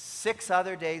 6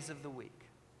 other days of the week.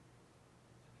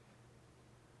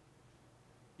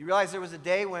 You realize there was a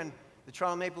day when the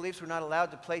Toronto Maple Leafs were not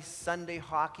allowed to play Sunday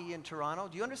hockey in Toronto?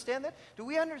 Do you understand that? Do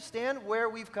we understand where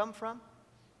we've come from?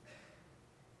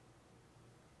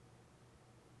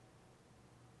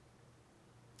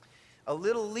 A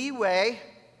little leeway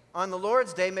on the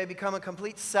Lord's Day may become a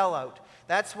complete sellout.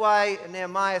 That's why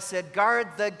Nehemiah said, guard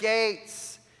the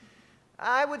gates.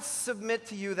 I would submit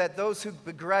to you that those who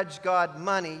begrudge God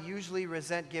money usually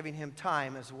resent giving him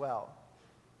time as well.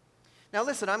 Now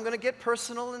listen, I'm going to get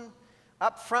personal and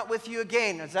up front with you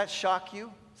again. Does that shock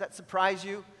you? Does that surprise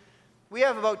you? We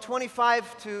have about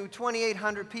 25 to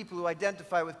 2,800 people who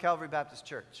identify with Calvary Baptist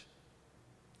Church.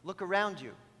 Look around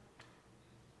you.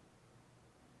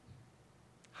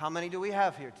 How many do we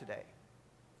have here today?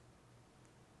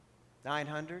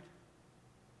 900?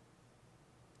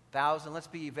 1,000? Let's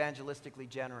be evangelistically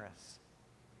generous.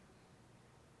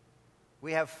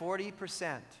 We have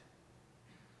 40%.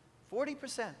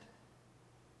 40%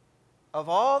 of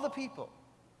all the people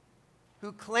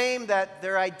who claim that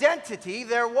their identity,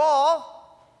 their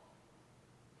wall,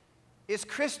 is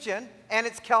Christian and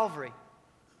it's Calvary.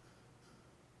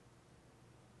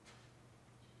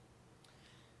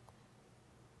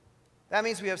 That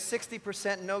means we have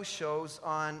 60% no-shows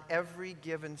on every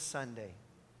given Sunday.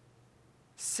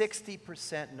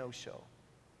 60% no-show.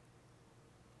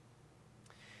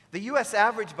 The U.S.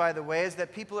 average, by the way, is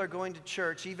that people are going to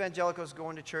church, evangelicals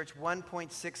going to church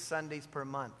 1.6 Sundays per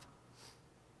month.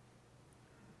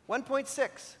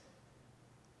 1.6.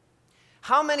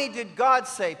 How many did God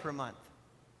say per month?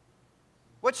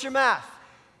 What's your math?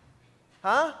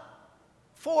 Huh?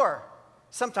 4,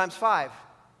 sometimes 5.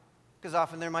 Because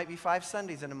often there might be 5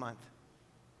 Sundays in a month.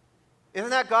 Isn't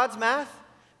that God's math?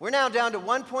 We're now down to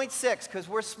 1.6 because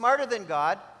we're smarter than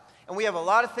God and we have a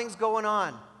lot of things going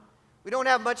on. We don't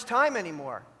have much time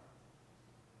anymore.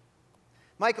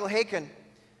 Michael Haykin,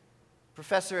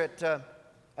 professor at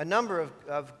a number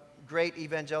of great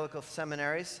evangelical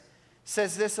seminaries,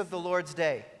 says this of the Lord's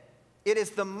Day. It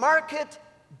is the market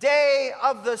day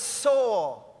of the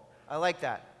soul. I like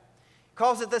that. He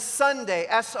calls it the Sunday,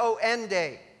 S-O-N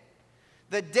day.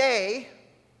 The day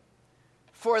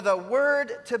for the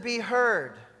word to be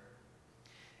heard.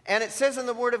 And it says in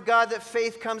the Word of God that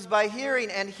faith comes by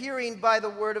hearing, and hearing by the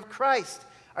word of Christ.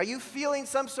 Are you feeling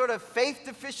some sort of faith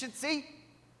deficiency?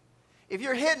 If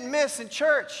you're hit and miss in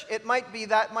church, that might be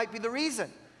the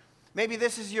reason. Maybe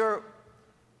this is your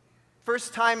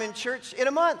first time in church in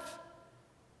a month,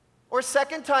 or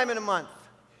second time in a month.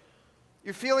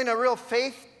 You're feeling a real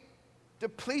faith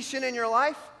depletion in your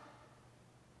life?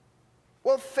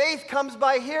 Well, faith comes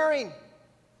by hearing.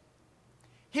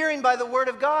 Hearing by the Word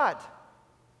of God.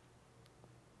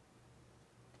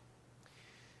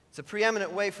 It's a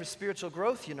preeminent way for spiritual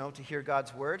growth, to hear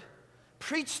God's Word.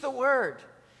 Preach the Word.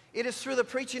 It is through the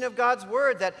preaching of God's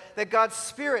Word that God's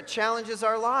Spirit challenges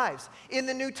our lives. In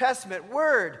the New Testament,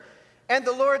 Word and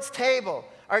the Lord's table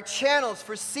are channels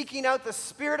for seeking out the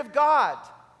Spirit of God.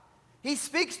 He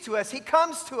speaks to us. He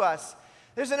comes to us.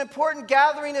 There's an important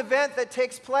gathering event that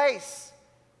takes place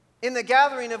in the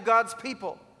gathering of God's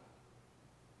people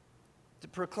to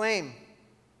proclaim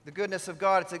the goodness of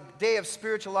God. It's a day of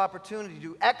spiritual opportunity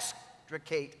to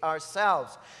extricate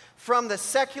ourselves from the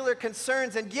secular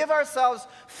concerns and give ourselves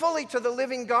fully to the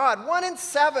living God. 1 in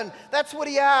 7, that's what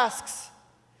he asks.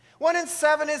 1 in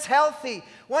 7 is healthy.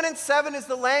 1 in 7 is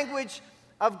the language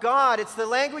of God. It's the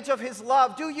language of his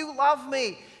love. Do you love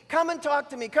me? Come and talk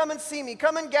to me. Come and see me.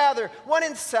 Come and gather. 1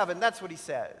 in 7, that's what he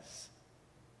says.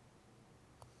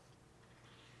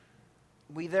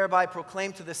 We thereby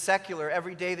proclaim to the secular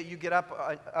every day that you get up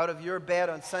out of your bed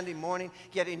on Sunday morning,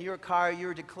 get in your car,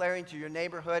 you're declaring to your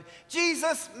neighborhood,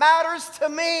 Jesus matters to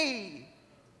me.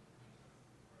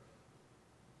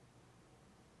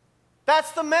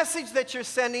 That's the message that you're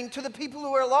sending to the people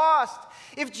who are lost.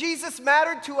 If Jesus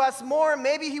mattered to us more,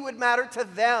 maybe he would matter to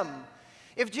them.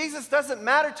 If Jesus doesn't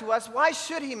matter to us, why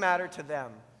should he matter to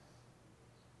them?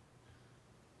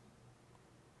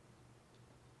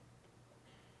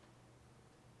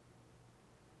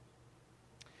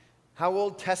 How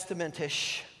Old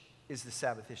Testament-ish is the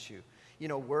Sabbath issue?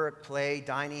 Work, play,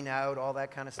 dining out, all that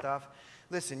kind of stuff.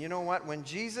 Listen, you know what? When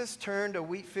Jesus turned a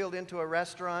wheat field into a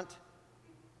restaurant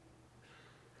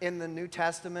in the New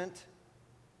Testament,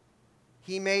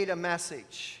 he made a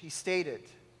message. He stated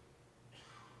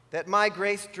that my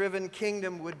grace-driven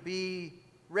kingdom would be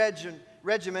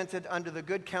regimented under the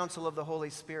good counsel of the Holy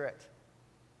Spirit.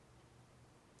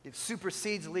 It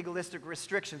supersedes legalistic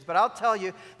restrictions. But I'll tell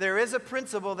you, there is a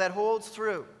principle that holds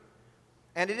through.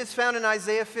 And it is found in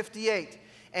Isaiah 58.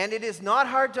 And it is not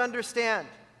hard to understand.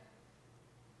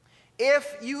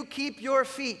 If you keep your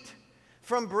feet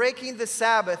from breaking the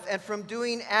Sabbath and from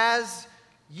doing as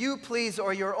you please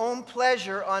or your own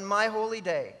pleasure on my holy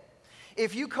day,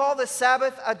 if you call the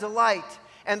Sabbath a delight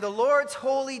and the Lord's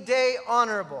holy day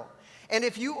honorable, and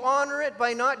if you honor it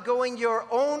by not going your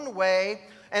own way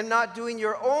and not doing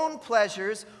your own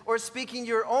pleasures or speaking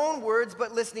your own words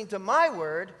but listening to my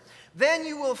word, then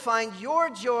you will find your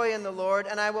joy in the Lord,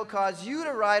 and I will cause you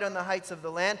to ride on the heights of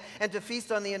the land and to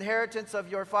feast on the inheritance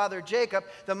of your father Jacob.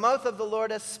 The mouth of the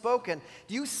Lord has spoken.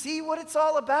 Do you see what it's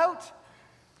all about?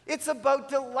 It's about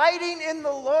delighting in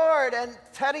the Lord and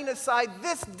setting aside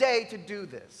this day to do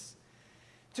this.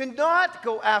 To not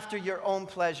go after your own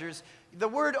pleasures. The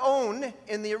word own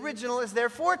in the original is there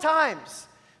 4 times.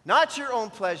 Not your own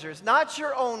pleasures, not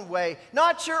your own way,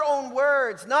 not your own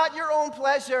words, not your own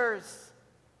pleasures.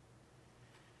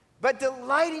 But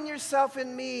delighting yourself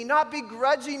in me, not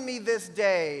begrudging me this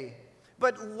day,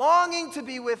 but longing to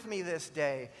be with me this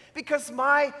day. Because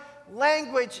my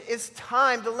language is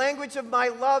time. The language of my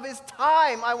love is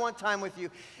time. I want time with you.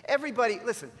 Everybody,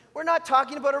 listen, we're not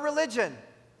talking about a religion.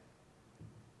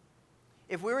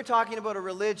 If we were talking about a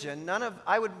religion,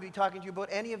 I wouldn't be talking to you about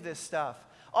any of this stuff.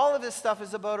 All of this stuff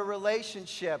is about a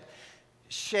relationship,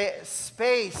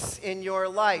 space in your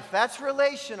life. That's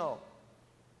relational.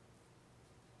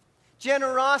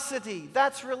 Generosity,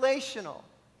 that's relational.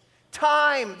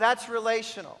 Time, that's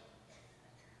relational.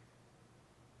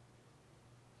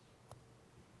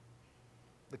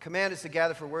 The command is to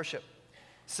gather for worship.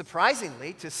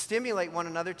 Surprisingly, to stimulate one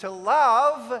another to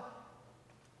love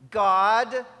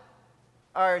God,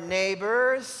 our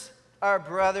neighbors, our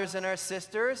brothers and our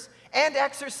sisters, and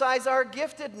exercise our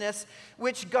giftedness,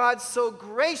 which God so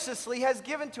graciously has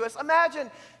given to us.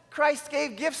 Imagine Christ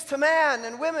gave gifts to man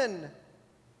and women.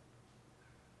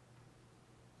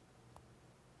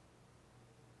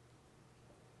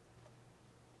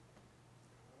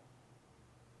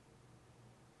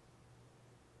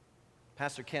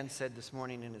 Pastor Ken said this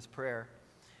morning in his prayer,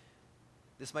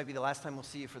 this might be the last time we'll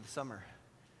see you for the summer.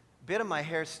 A bit of my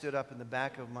hair stood up in the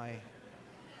back of my...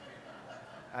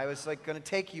 I was like going to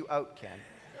take you out, Ken.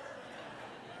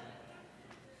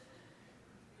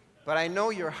 But I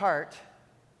know your heart,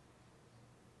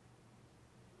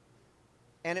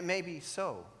 and it may be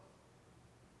so.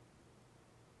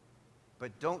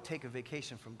 But don't take a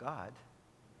vacation from God.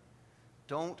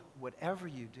 Don't, whatever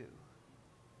you do,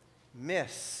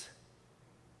 miss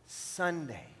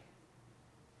Sunday.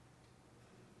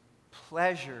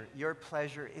 Pleasure, your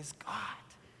pleasure is God.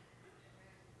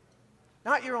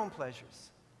 Not your own pleasures.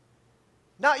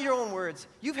 Not your own words.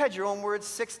 You've had your own words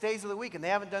 6 days of the week and they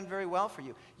haven't done very well for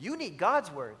you. You need God's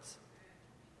words.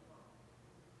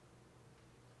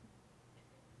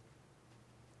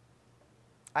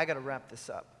 I got to wrap this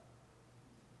up.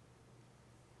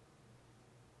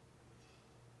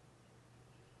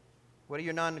 What are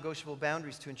your non-negotiable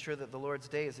boundaries to ensure that the Lord's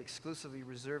day is exclusively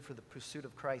reserved for the pursuit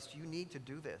of Christ? You need to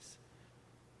do this.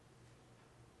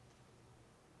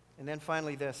 And then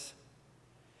finally this.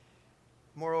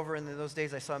 Moreover, in those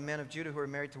days I saw men of Judah who were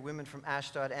married to women from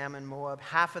Ashdod, Ammon, Moab.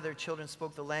 Half of their children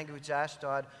spoke the language of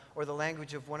Ashdod or the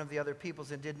language of one of the other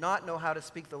peoples and did not know how to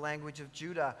speak the language of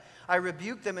Judah. I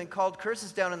rebuked them and called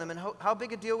curses down on them. And how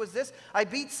big a deal was this? I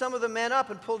beat some of the men up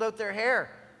and pulled out their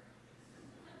hair.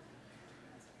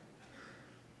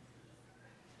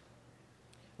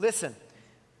 Listen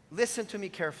to me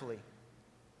carefully.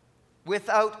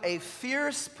 Without a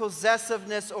fierce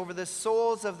possessiveness over the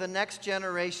souls of the next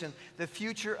generation, the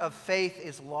future of faith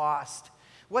is lost.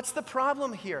 What's the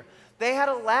problem here? They had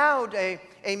allowed a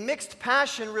mixed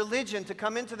passion religion to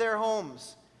come into their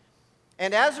homes.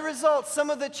 And as a result,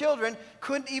 some of the children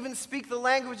couldn't even speak the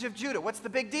language of Judah. What's the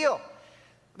big deal?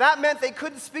 That meant they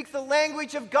couldn't speak the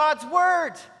language of God's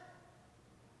word.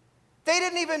 They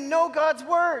didn't even know God's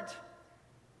word.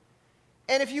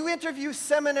 And if you interview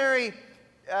seminary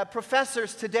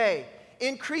professors today,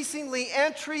 increasingly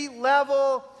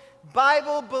entry-level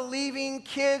Bible-believing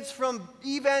kids from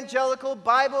evangelical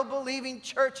Bible-believing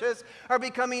churches are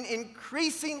becoming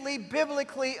increasingly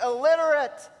biblically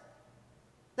illiterate.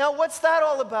 Now, what's that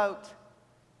all about?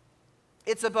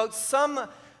 It's about some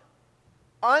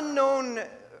unknown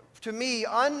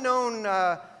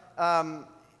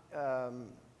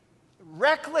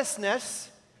recklessness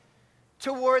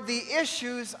toward the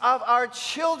issues of our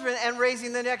children and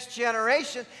raising the next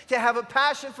generation to have a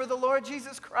passion for the Lord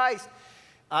Jesus Christ.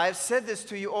 I've said this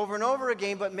to you over and over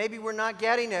again, but maybe we're not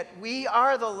getting it. We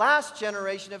are the last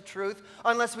generation of truth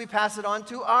unless we pass it on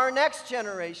to our next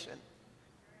generation.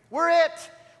 We're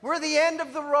it. We're the end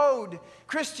of the road.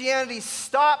 Christianity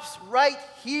stops right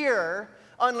here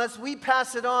unless we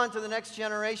pass it on to the next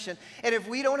generation. And if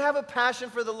we don't have a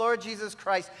passion for the Lord Jesus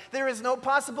Christ, there is no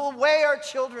possible way our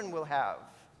children will have.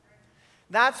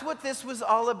 That's what this was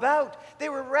all about. They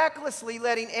were recklessly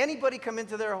letting anybody come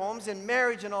into their homes in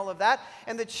marriage and all of that,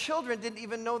 and the children didn't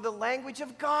even know the language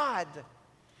of God.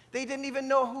 They didn't even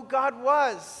know who God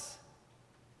was.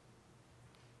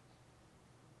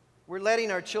 We're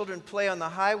letting our children play on the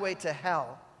highway to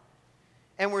hell.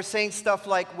 And we're saying stuff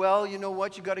like, well, you know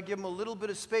what, you got to give them a little bit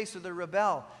of space or they'll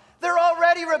rebel. They're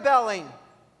already rebelling,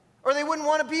 or they wouldn't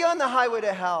want to be on the highway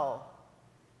to hell.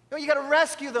 You got to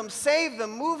rescue them, save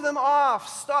them, move them off.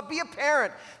 Stop, be a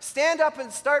parent. Stand up and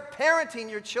start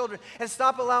parenting your children, and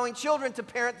stop allowing children to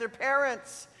parent their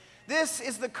parents. This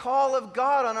is the call of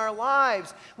God on our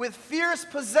lives. With fierce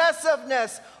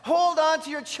possessiveness, hold on to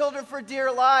your children for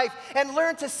dear life and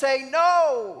learn to say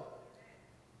no.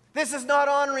 This is not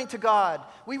honoring to God.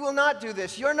 We will not do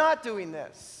this. You're not doing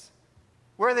this.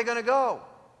 Where are they going to go?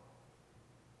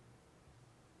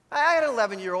 I had an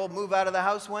 11-year-old move out of the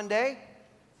house one day.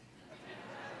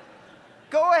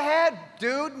 Go ahead,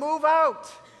 dude, move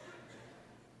out.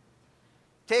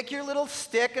 Take your little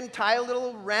stick and tie a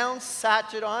little round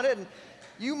sachet on it, and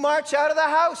you march out of the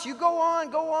house. You go on,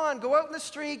 go out in the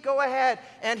street, go ahead.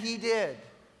 And he did.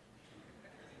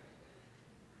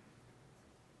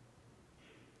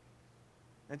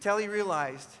 Until he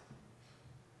realized,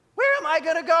 where am I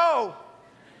going to go?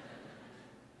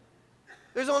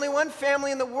 There's only one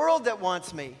family in the world that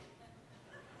wants me.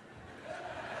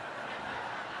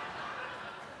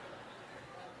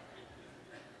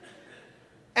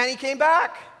 And he came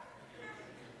back.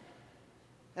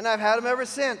 And I've had him ever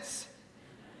since.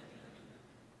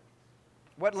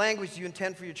 What language do you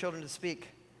intend for your children to speak?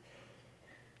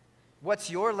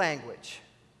 What's your language?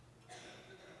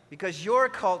 Because your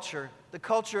culture, the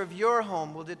culture of your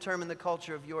home, will determine the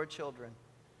culture of your children.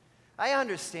 I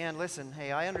understand, listen,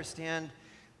 hey, I understand.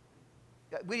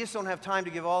 We just don't have time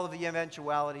to give all of the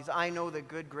eventualities. I know that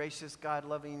good, gracious,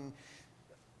 God-loving,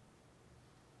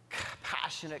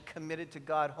 passionate, committed to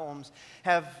God homes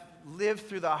have lived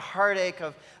through the heartache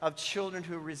of children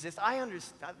who resist. I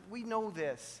understand. We know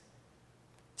this.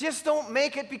 Just don't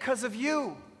make it because of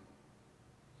you.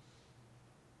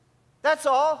 That's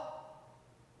all.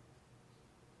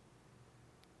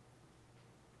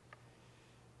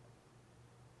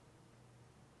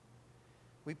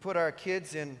 We put our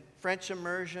kids in French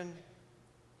immersion,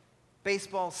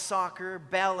 baseball, soccer,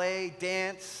 ballet,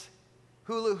 dance,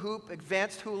 hula hoop,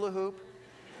 advanced hula hoop.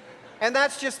 And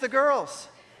that's just the girls.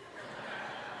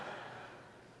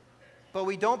 But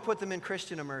we don't put them in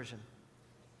Christian immersion.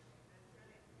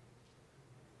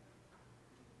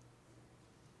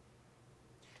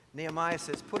 Nehemiah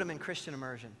says, put them in Christian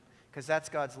immersion, because that's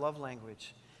God's love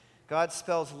language. God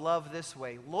spells love this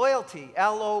way. Loyalty,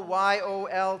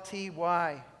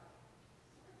 Loyolty.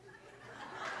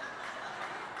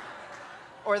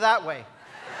 Or that way.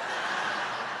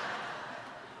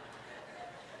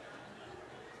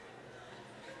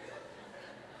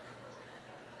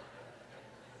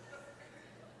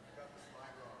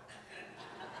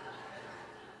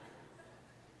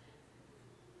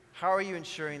 How are you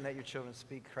ensuring that your children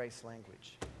speak Christ's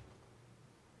language?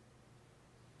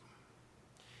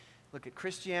 Look,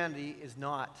 Christianity is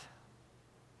not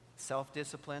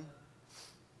self-discipline.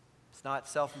 It's not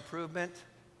self-improvement.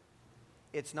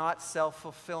 It's not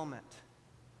self-fulfillment.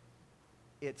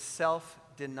 It's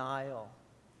self-denial.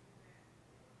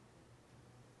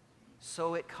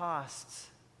 So it costs.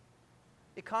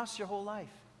 It costs your whole life.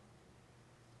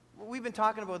 We've been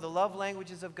talking about the love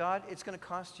languages of God. It's going to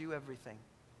cost you everything.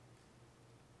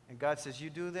 And God says, you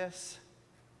do this,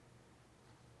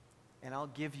 and I'll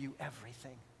give you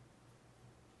everything.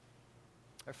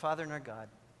 Our Father and our God,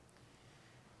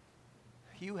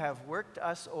 you have worked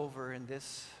us over in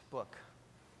this book.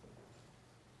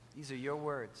 These are your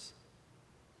words.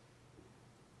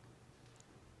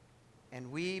 And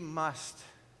we must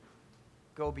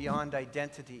go beyond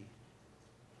identity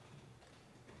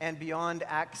and beyond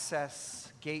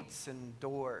access gates and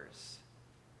doors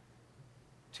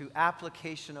to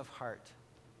application of heart.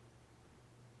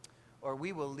 Or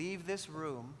we will leave this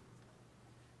room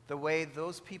the way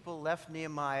those people left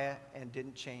Nehemiah and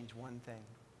didn't change one thing.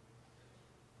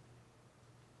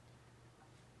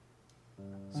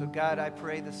 So God, I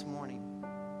pray this morning,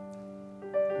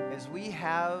 as we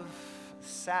have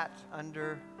sat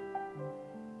under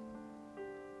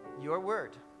your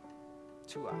word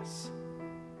to us,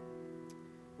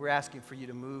 we're asking for you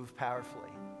to move powerfully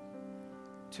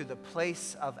to the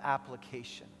place of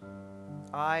application.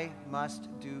 I must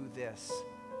do this,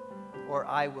 or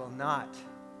I will not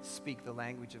speak the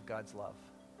language of God's love.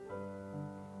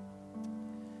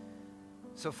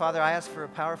 So, Father, I ask for a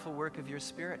powerful work of your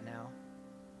Spirit now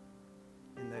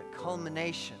in the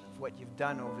culmination of what you've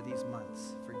done over these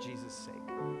months for Jesus' sake.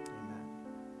 Amen.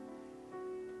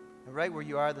 And right where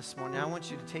you are this morning, I want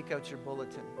you to take out your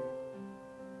bulletin.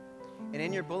 And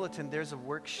in your bulletin, there's a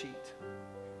worksheet.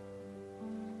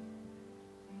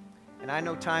 And I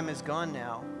know time is gone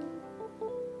now,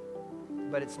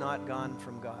 but it's not gone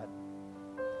from God.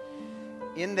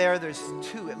 In there, there's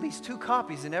at least two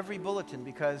copies in every bulletin,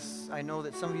 because I know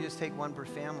that some of you just take one per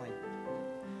family.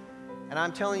 And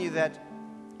I'm telling you that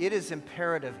it is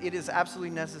imperative, it is absolutely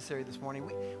necessary this morning.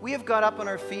 We have got up on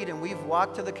our feet and we've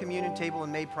walked to the communion table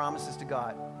and made promises to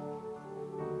God.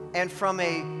 And from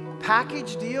a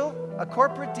package deal, a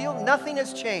corporate deal, nothing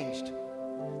has changed.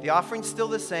 The offering's still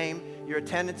the same, your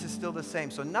attendance is still the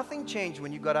same. So nothing changed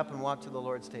when you got up and walked to the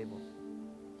Lord's table.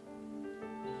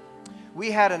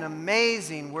 We had an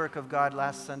amazing work of God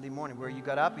last Sunday morning where you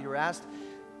got up, you were asked,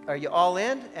 are you all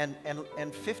in?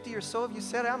 And 50 or so of you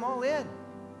said, I'm all in.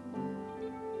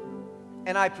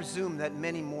 And I presume that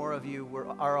many more of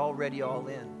you are already all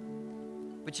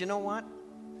in. But you know what?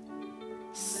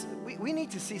 We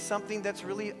need to see something that's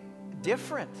really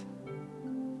different,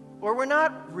 or we're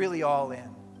not really all in.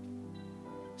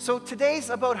 So today's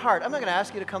about heart. I'm not going to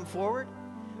ask you to come forward.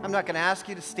 I'm not going to ask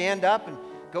you to stand up and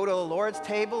go to the Lord's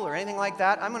table or anything like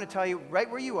that. I'm going to tell you right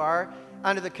where you are,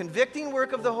 under the convicting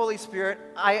work of the Holy Spirit,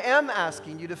 I am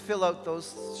asking you to fill out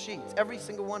those sheets, every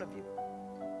single one of you.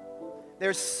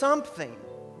 There's something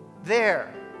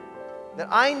there that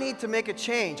I need to make a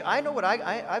change. I know what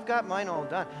I've got mine all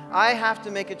done. I have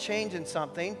to make a change in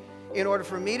something in order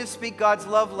for me to speak God's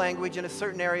love language in a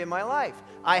certain area of my life.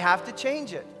 I have to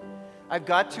change it. I've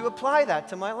got to apply that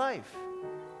to my life.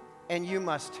 And you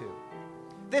must too.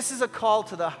 This is a call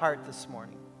to the heart this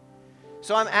morning.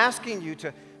 So I'm asking you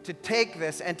to take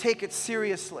this and take it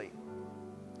seriously.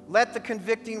 Let the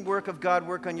convicting work of God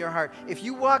work on your heart. If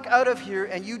you walk out of here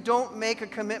and you don't make a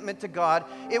commitment to God,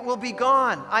 it will be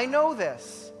gone. I know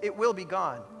this. It will be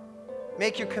gone.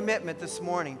 Make your commitment this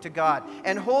morning to God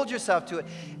and hold yourself to it.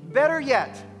 Better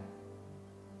yet,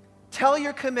 tell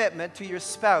your commitment to your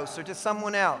spouse or to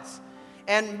someone else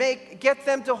and get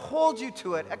them to hold you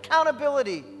to it.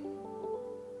 Accountability.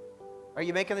 Are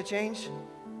you making the change?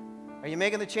 Are you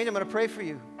making the change? I'm going to pray for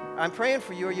you. I'm praying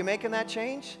for you. Are you making that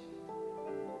change?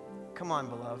 Come on,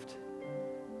 beloved.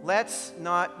 Let's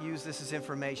not use this as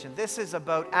information. This is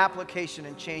about application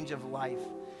and change of life.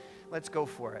 Let's go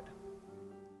for it.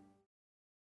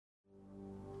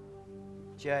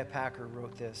 J.I. Packer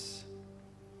wrote this: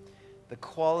 the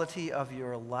quality of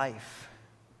your life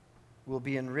will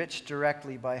be enriched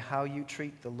directly by how you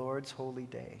treat the Lord's holy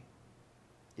day.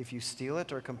 If you steal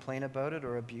it or complain about it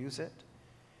or abuse it,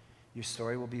 your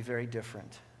story will be very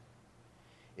different.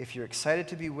 If you're excited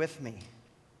to be with me,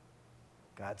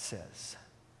 God says,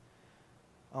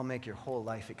 I'll make your whole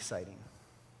life exciting.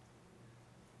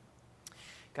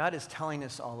 God is telling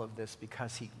us all of this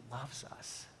because He loves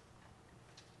us.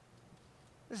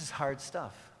 This is hard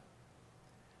stuff.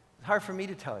 It's hard for me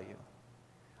to tell you.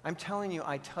 I'm telling you,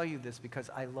 I tell you this because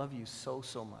I love you so,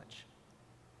 so much.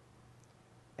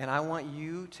 And I want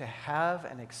you to have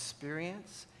and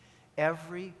experience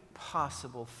every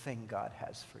possible thing God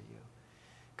has for you.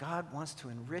 God wants to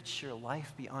enrich your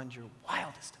life beyond your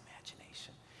wildest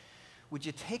imagination. Would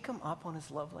you take Him up on His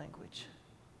love language?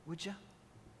 Would you?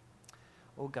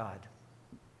 Oh God,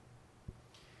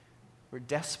 we're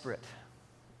desperate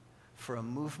for a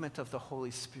movement of the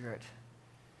Holy Spirit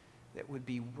that would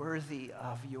be worthy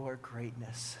of your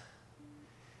greatness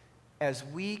as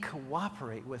we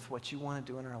cooperate with what you want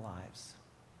to do in our lives.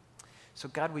 So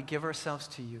God, we give ourselves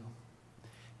to you.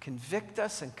 Convict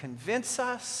us and convince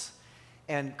us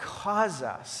and cause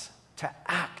us to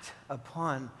act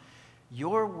upon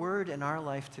your word in our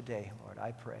life today, Lord,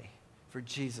 I pray, for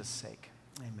Jesus' sake.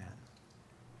 Amen.